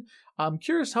Nathan. I'm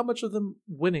curious how much of them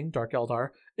winning Dark Eldar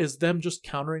is them just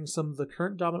countering some of the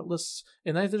current dominant lists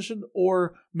in 9th edition,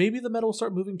 or maybe the meta will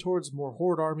start moving towards more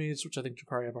horde armies, which I think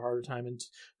Drukhari have a harder time in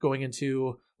going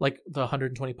into, like the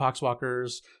 120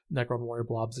 Poxwalkers, Necron Warrior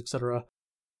Blobs, etc.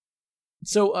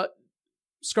 So,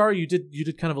 Scar, you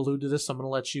did kind of allude to this, so I'm going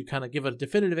to let you kind of give a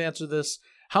definitive answer to this.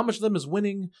 How much of them is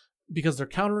winning because they're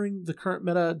countering the current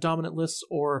meta dominant lists,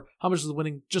 or how much is the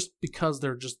winning just because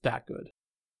they're just that good?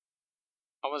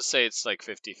 I want to say it's like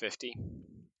 50-50.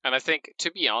 And I think,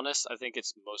 to be honest, I think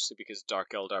it's mostly because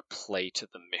Dark Eldar play to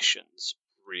the missions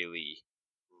really,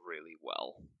 really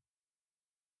well.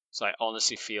 So I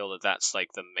honestly feel that that's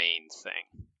like the main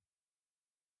thing.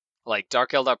 Like,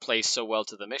 Dark Eldar plays so well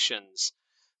to the missions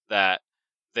that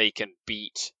they can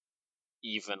beat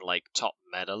even like top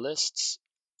meta lists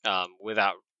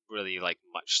without really like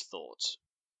much thought.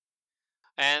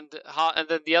 And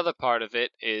then the other part of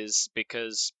it is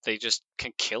because they just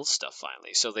can kill stuff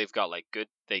finally. So they've got like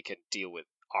they can deal with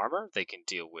armor, they can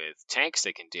deal with tanks,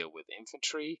 they can deal with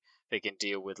infantry, they can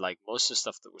deal with like most of the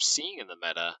stuff that we're seeing in the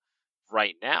meta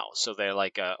right now. So they're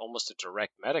like almost a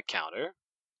direct meta counter.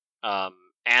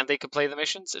 And they can play the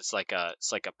missions. It's like a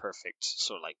perfect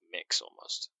sort of like mix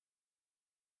almost.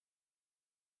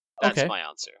 That's okay. My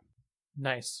answer.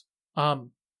 Nice.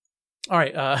 All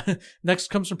right, next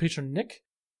comes from patron Nick.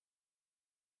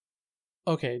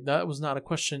 Okay, that was not a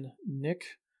question, Nick.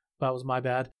 That was my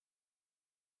bad.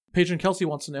 Patron Kelsey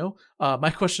wants to know,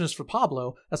 my question is for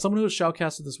Pablo. As someone who was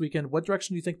shoutcasted this weekend, what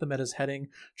direction do you think the meta is heading?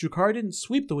 Drukhari didn't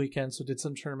sweep the weekend, so did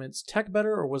some tournaments tech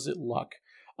better, or was it luck?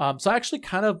 So I actually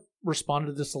kind of responded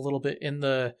to this a little bit in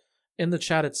the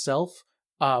chat itself,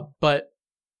 but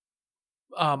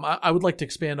I would like to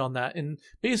expand on that. And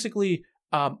basically,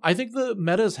 I think the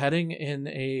meta is heading in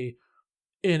a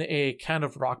kind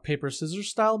of rock paper scissors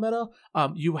style meta.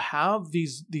 You have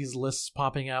these lists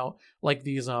popping out, like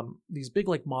these big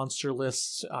like monster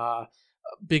lists,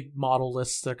 big model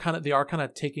lists. They are kind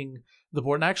of taking the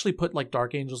board, and I actually put like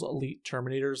Dark Angels Elite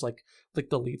Terminators, like the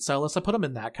elite style lists. I put them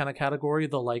in that kind of category,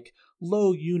 the like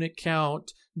low unit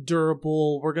count,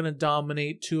 durable, we're gonna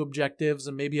dominate 2 objectives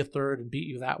and maybe a third and beat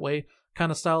you that way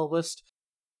kind of style list.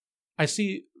 I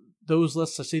see those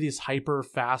lists. I see these hyper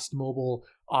fast mobile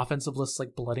offensive lists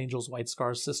like Blood Angels, White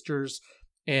Scars, Sisters,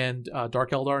 and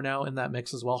Dark Eldar now in that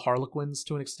mix as well. Harlequins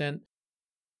to an extent.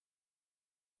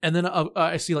 And then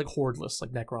I see like horde lists,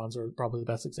 like Necrons are probably the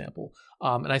best example.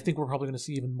 And I think we're probably going to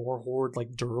see even more horde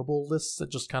like durable lists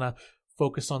that just kind of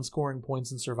focus on scoring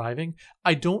points and surviving.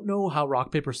 I don't know how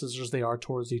rock paper scissors they are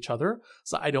towards each other,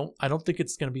 so I don't think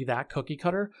it's going to be that cookie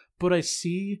cutter. But I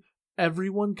see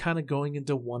everyone kind of going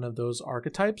into one of those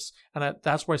archetypes, and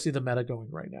that's where I see the meta going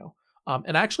right now.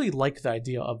 And I actually like the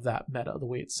idea of that meta, the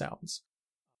way it sounds.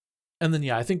 And then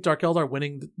I think Dark Eldar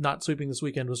winning, not sweeping this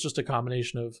weekend, was just a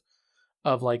combination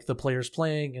of like the players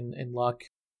playing and luck.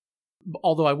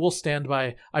 Although I will stand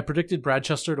by, I predicted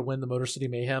Bradchester to win the Motor City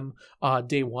Mayhem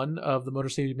day 1 of the Motor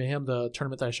City Mayhem, the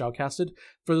tournament that I shoutcasted.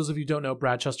 For those of you who don't know,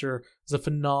 Bradchester is a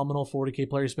phenomenal 40k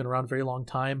player. He's been around a very long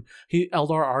time.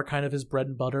 Eldar are kind of his bread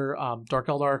and butter. Dark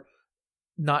Eldar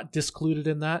not discluded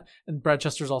in that. And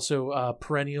Bradchester's also a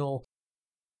perennial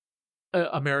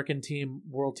American team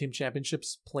World Team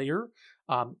Championships player.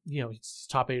 He's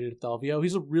top 8 at the LVO.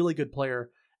 He's a really good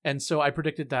player. And so I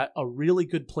predicted that a really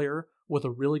good player with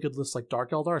a really good list like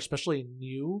Dark Eldar, especially a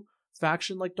new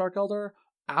faction like Dark Eldar,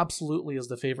 absolutely is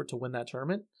the favorite to win that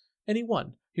tournament. And he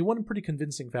won. He won in pretty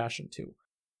convincing fashion too.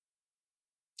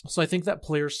 So I think that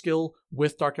player skill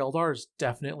with Dark Eldar is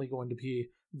definitely going to be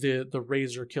the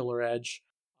razor killer edge.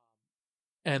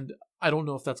 And I don't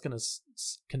know if that's going to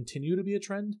continue to be a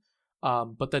trend,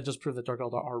 but that just proved that Dark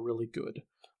Eldar are really good.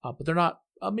 But they're not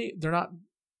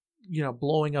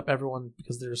blowing up everyone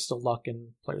because there's still luck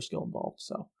and player skill involved.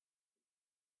 So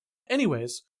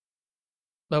anyways,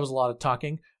 that was a lot of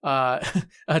talking.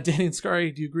 Danny and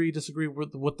Scary, do you agree, disagree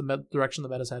with what the direction the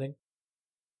meta's heading?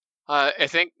 I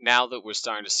think now that we're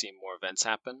starting to see more events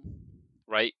happen,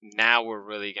 right now we're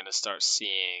really going to start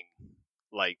seeing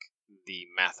like the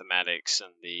mathematics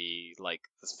and the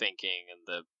thinking and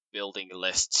the building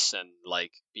lists and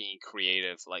like being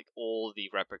creative, like all the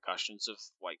repercussions of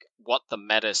like what the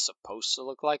meta is supposed to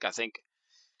look like. I think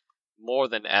more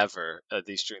than ever, at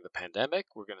least during the pandemic,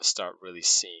 we're going to start really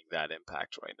seeing that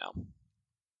impact right now.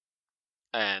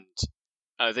 And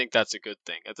I think that's a good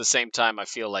thing. At the same time, I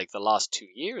feel like the last 2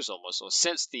 years almost, or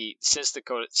since the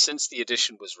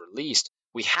edition was released,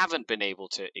 we haven't been able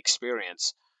to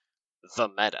experience the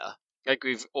meta. Like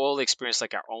we've all experienced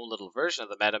like our own little version of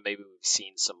the meta. Maybe we've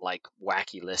seen some like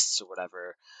wacky lists or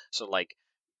whatever. So like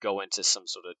go into some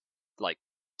sort of like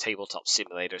tabletop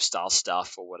simulator style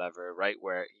stuff or whatever, right?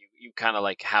 Where you kind of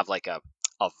like have like a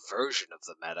version of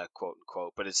the meta, quote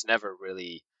unquote, but it's never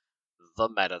really the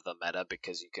meta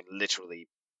because you can literally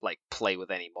like play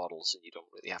with any models and you don't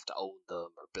really have to own them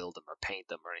or build them or paint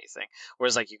them or anything.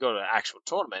 Whereas like you go to an actual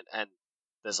tournament and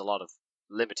there's a lot of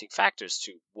limiting factors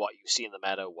to what you see in the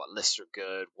meta, what lists are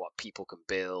good, what people can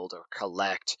build or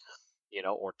collect,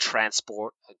 or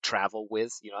transport and travel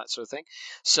with, that sort of thing.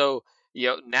 So,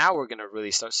 now we're going to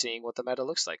really start seeing what the meta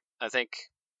looks like. I think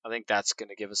that's going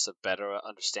to give us a better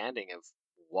understanding of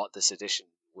what this edition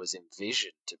was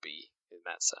envisioned to be in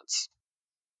that sense.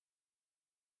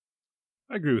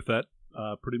 I agree with that.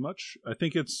 Pretty much. I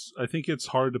think it's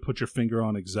hard to put your finger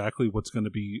on exactly what's going to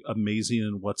be amazing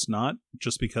and what's not,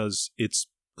 just because it's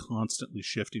constantly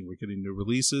shifting. We're getting new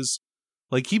releases.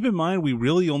 Like, keep in mind, we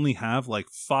really only have like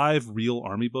 5 real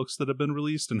army books that have been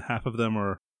released, and half of them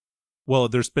are, well,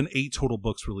 there's been 8 total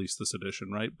books released this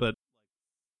edition, right? But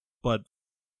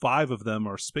 5 of them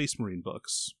are Space Marine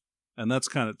books. And that's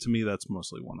kind of, to me, that's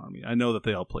mostly one army. I know that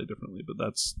they all play differently, but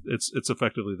it's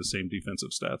effectively the same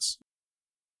defensive stats.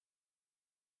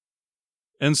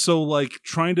 And so, like,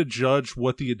 trying to judge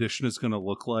what the edition is going to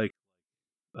look like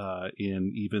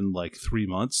in even like 3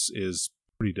 months is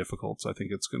pretty difficult. So I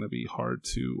think it's going to be hard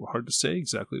to say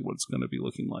exactly what it's going to be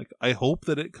looking like. I hope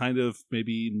that it kind of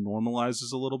maybe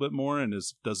normalizes a little bit more and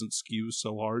doesn't skew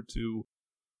so hard to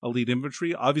elite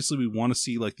infantry. Obviously, we want to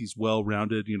see like these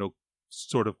well-rounded,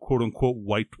 sort of quote unquote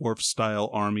White Dwarf style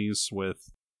armies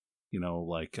with,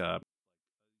 like.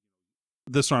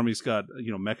 This army's got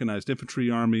mechanized infantry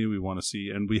army. We want to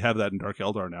see, and we have that in Dark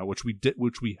Eldar now, which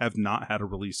we have not had a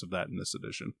release of that in this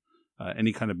edition.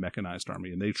 Any kind of mechanized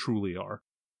army, and they truly are.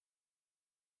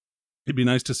 It'd be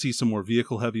nice to see some more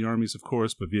vehicle heavy armies, of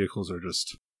course, but vehicles are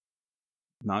just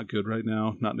not good right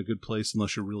now. Not in a good place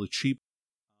unless you're really cheap.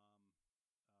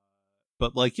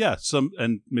 But like, yeah,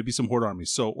 maybe some horde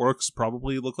armies. So orcs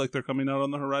probably look like they're coming out on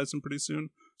the horizon pretty soon.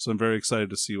 So I'm very excited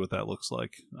to see what that looks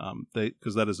like.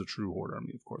 Because that is a true horde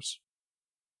army, of course.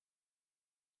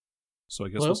 So I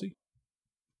guess we'll see.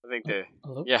 I think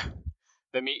yeah.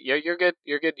 You're good.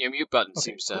 You're good. Your mute button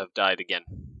seems to have died again.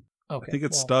 Okay. I think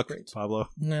it's stuck, great. Pablo.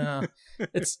 No,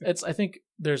 it's. I think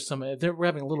there's we're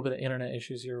having a little bit of internet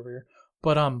issues over here,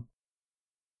 but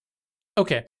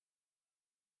okay.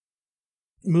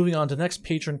 Moving on to the next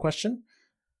patron question.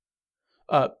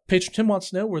 Patron Tim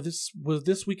wants to know, was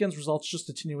this weekend's results just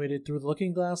attenuated through the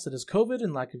looking glass that is COVID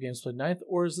and lack of games played 9th,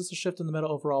 or is this a shift in the meta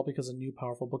overall because a new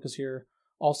powerful book is here?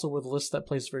 Also, were the lists that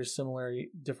place very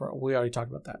similarly different? We already talked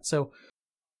about that. So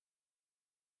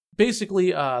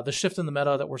basically, the shift in the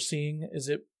meta that we're seeing, is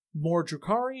it more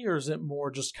Drukhari, or is it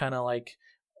more just kind of like,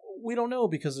 we don't know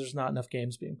because there's not enough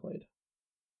games being played?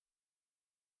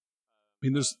 I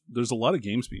mean, there's a lot of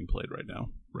games being played right now,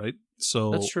 right?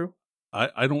 So that's true.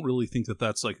 I don't really think that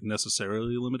that's like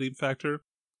necessarily a limiting factor.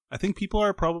 I think people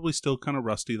are probably still kind of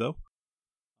rusty, though.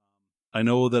 I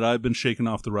know that I've been shaking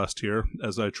off the rust here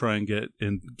as I try and get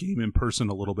in game in person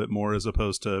a little bit more as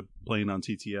opposed to playing on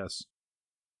TTS,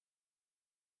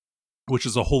 which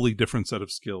is a wholly different set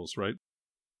of skills, right?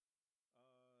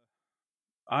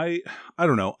 I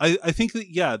don't know. I think that,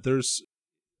 yeah, there's...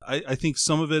 I think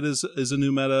some of it is a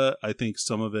new meta. I think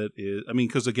some of it is... I mean,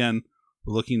 because again,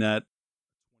 we're looking at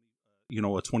a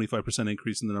 25%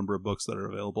 increase in the number of books that are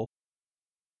available.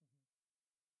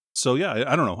 So yeah,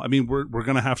 I don't know. I mean, we're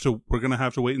gonna have to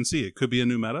wait and see. It could be a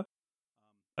new meta.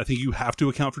 I think you have to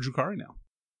account for Drukhari now,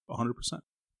 100%.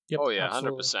 Yep, oh yeah,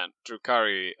 100%.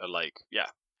 Drukhari, yeah.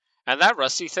 And that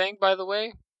Rusty thing, by the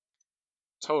way,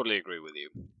 totally agree with you.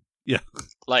 Yeah.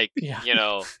 Like, yeah.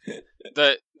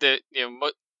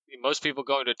 most people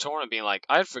going to a tournament being like,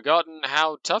 I'd forgotten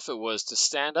how tough it was to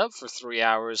stand up for 3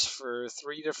 hours for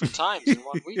 3 different times in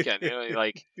one weekend.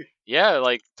 Like, yeah,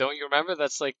 like, don't you remember?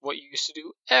 That's like what you used to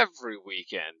do every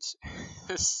weekend.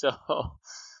 So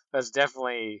that's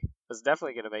definitely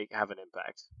going to have an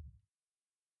impact.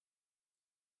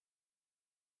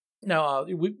 Now,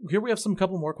 here we have some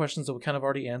couple more questions that we kind of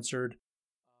already answered.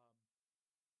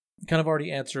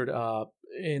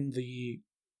 In the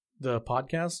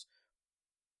podcast.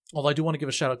 Although I do want to give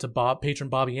a shout out to patron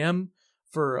Bobby M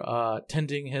for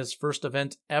attending his first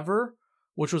event ever,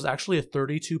 which was actually a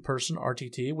 32-person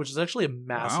RTT, which is actually a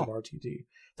massive RTT.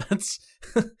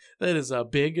 That is a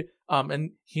big.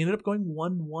 And he ended up going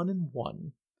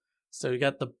 1-1-1. So you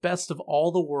got the best of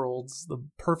all the worlds, the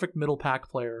perfect middle pack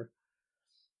player.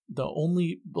 The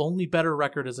only better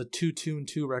record is a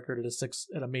 2-2-2 record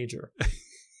at a major.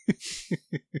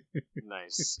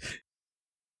 Nice.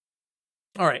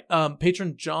 All right,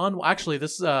 patron John. Well, actually,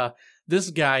 this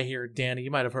guy here, Danny,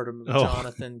 you might have heard of him,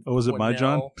 Jonathan. Oh, was it my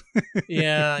John?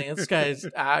 Yeah, this guy is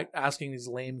asking these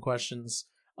lame questions.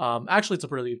 Actually, it's a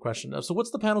pretty good question. So,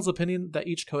 what's the panel's opinion that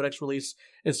each codex release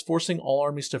is forcing all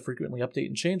armies to frequently update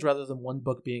and change rather than one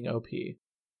book being OP? Can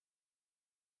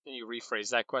you rephrase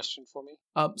that question for me?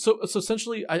 So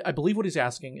essentially, I believe what he's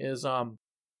asking is,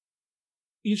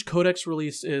 each codex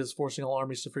release is forcing all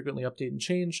armies to frequently update and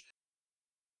change.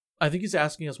 I think he's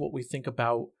asking us what we think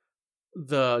about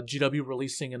the GW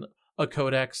releasing a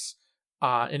codex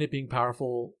and it being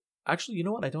powerful. Actually, you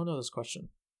know what? I don't know this question.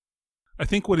 I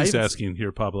think what he's asking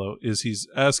here, Pablo, is he's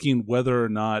asking whether or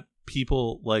not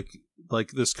people like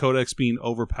this codex being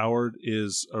overpowered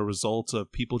is a result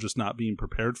of people just not being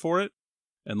prepared for it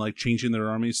and like changing their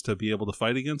armies to be able to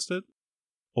fight against it,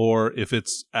 or if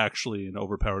it's actually an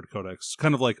overpowered codex,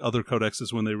 kind of like other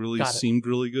codexes when they really seemed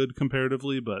really good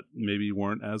comparatively, but maybe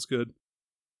weren't as good.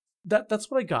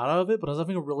 That's what I got out of it, but I was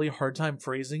having a really hard time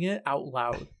phrasing it out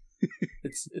loud.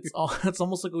 It's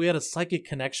almost like we had a psychic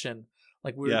connection,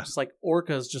 like we were just like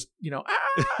orcas, just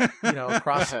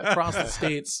across the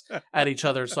states at each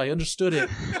other. So I understood it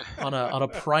on a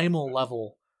primal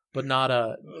level, but not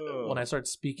when I started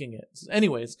speaking it.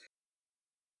 Anyways.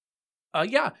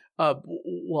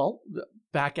 Well,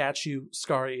 back at you,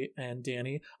 Scary and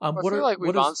Danny. I feel like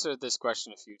we've answered this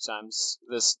question a few times.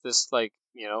 This like,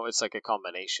 it's like a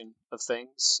combination of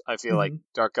things. I feel like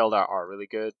Dark Eldar are really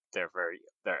good. They're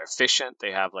efficient.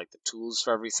 They have like the tools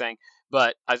for everything.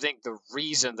 But I think the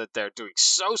reason that they're doing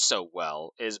so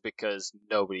well is because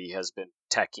nobody has been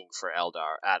teching for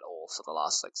Eldar at all for the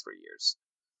last like 3 years.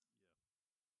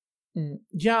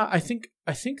 Yeah, I think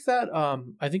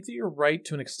that you're right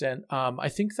to an extent. I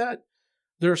think that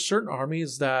there are certain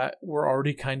armies that were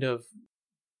already kind of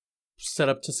set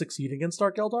up to succeed against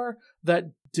Dark Eldar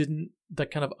that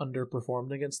kind of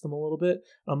underperformed against them a little bit.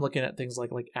 I'm looking at things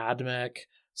like Admech,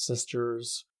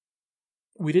 Sisters.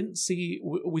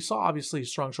 We saw obviously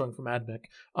strong showing from Admech,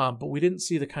 but we didn't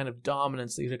see the kind of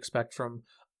dominance that you'd expect from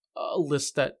a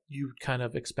list that you kind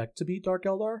of expect to beat Dark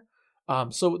Eldar.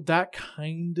 So that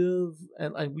kind of,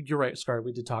 and you're right, Scar,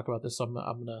 we did talk about this, so I'm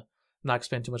gonna not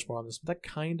expand too much more on this, but that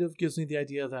kind of gives me the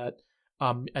idea that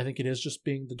I think it is just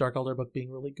being the Dark Eldar book being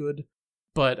really good,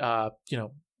 but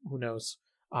who knows?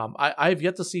 I've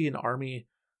yet to see an army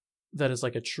that is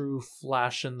like a true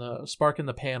flash in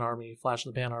the pan army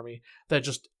that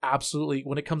just absolutely,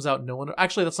 when it comes out, no one,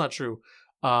 actually that's not true.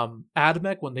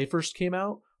 Admech, when they first came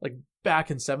out, like back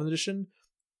in 7th edition,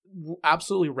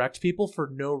 absolutely wrecked people for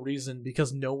no reason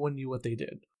because no one knew what they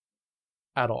did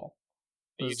at all.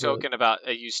 Are you talking about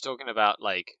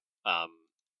like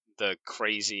the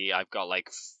crazy? I've got like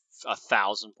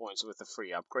 1,000 points worth of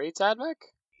free upgrades, Admech.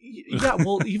 Yeah,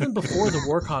 well, even before the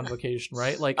War Convocation,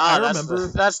 right? Like I remember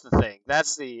that's the thing.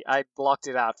 I blocked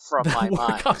it out from my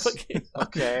mind.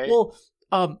 Okay. Well,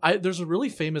 there's a really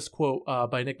famous quote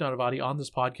by Nick Nanavati on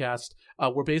this podcast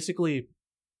where basically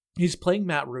he's playing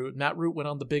Matt Root. Matt Root went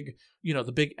on the big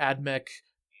Admech,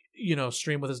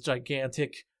 stream with his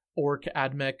gigantic orc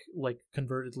Admech like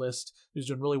converted list. He was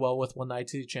doing really well with one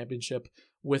ITC championship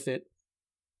with it.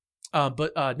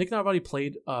 But Nick Nanavati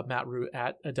played Matt Root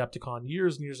at Adepticon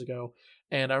years and years ago,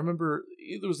 and I remember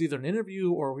it was either an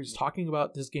interview or he was talking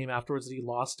about this game afterwards that he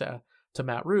lost to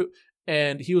Matt Root,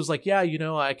 and he was like, "Yeah,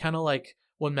 I kind of like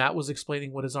when Matt was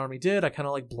explaining what his army did, I kind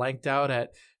of like blanked out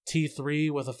at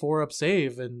T3 with a 4-up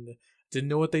save and didn't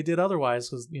know what they did otherwise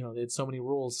because they had so many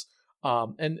rules."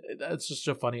 And that's just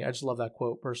so funny. I just love that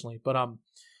quote personally. But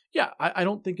yeah, I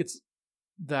don't think it's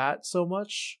that so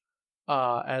much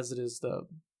as it is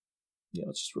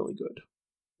it's just really good.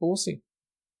 But we'll see.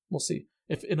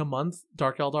 If in a month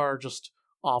Dark Eldar are just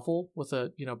awful with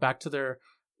back to their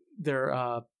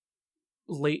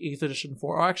late 8th edition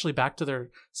form, or actually back to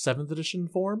their 7th edition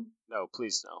form, No,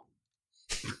 please no.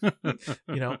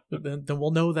 then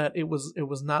we'll know that it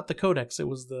was not the codex, it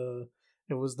was the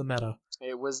meta.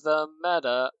 It was the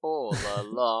meta all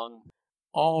along.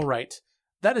 All right,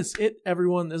 that is it,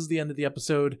 everyone. This is the end of the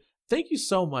episode. Thank you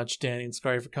so much, Danny and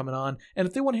Scary, for coming on. And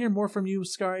if they want to hear more from you,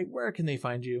 Scary, where can they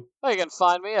find you? Well, you can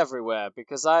find me everywhere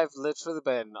because I've literally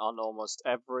been on almost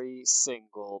every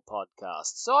single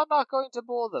podcast. So I'm not going to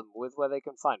bore them with where they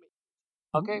can find me.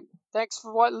 Okay, thanks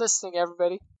for listening,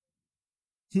 everybody.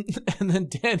 And then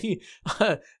Danny,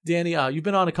 you've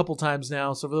been on a couple times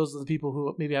now. So for those of the people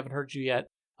who maybe haven't heard you yet,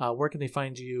 where can they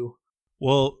find you?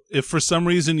 Well, if for some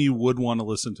reason you would want to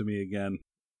listen to me again,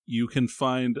 you can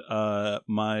find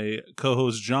my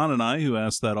co-host John and I, who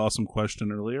asked that awesome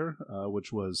question earlier,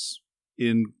 which was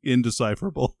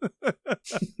indecipherable,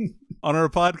 on our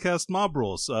podcast Mob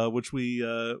Rules, which we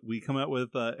come out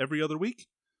with every other week.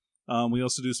 We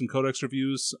also do some Codex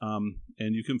reviews,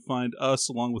 and you can find us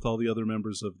along with all the other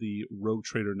members of the Rogue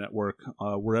Trader Network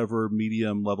wherever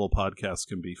medium-level podcasts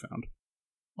can be found.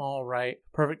 All right.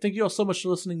 Perfect. Thank you all so much for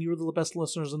listening. You are the best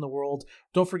listeners in the world.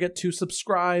 Don't forget to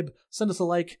subscribe, send us a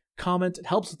like, comment. It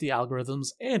helps with the algorithms,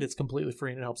 and it's completely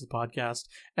free and it helps the podcast.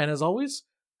 And as always,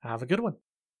 have a good one.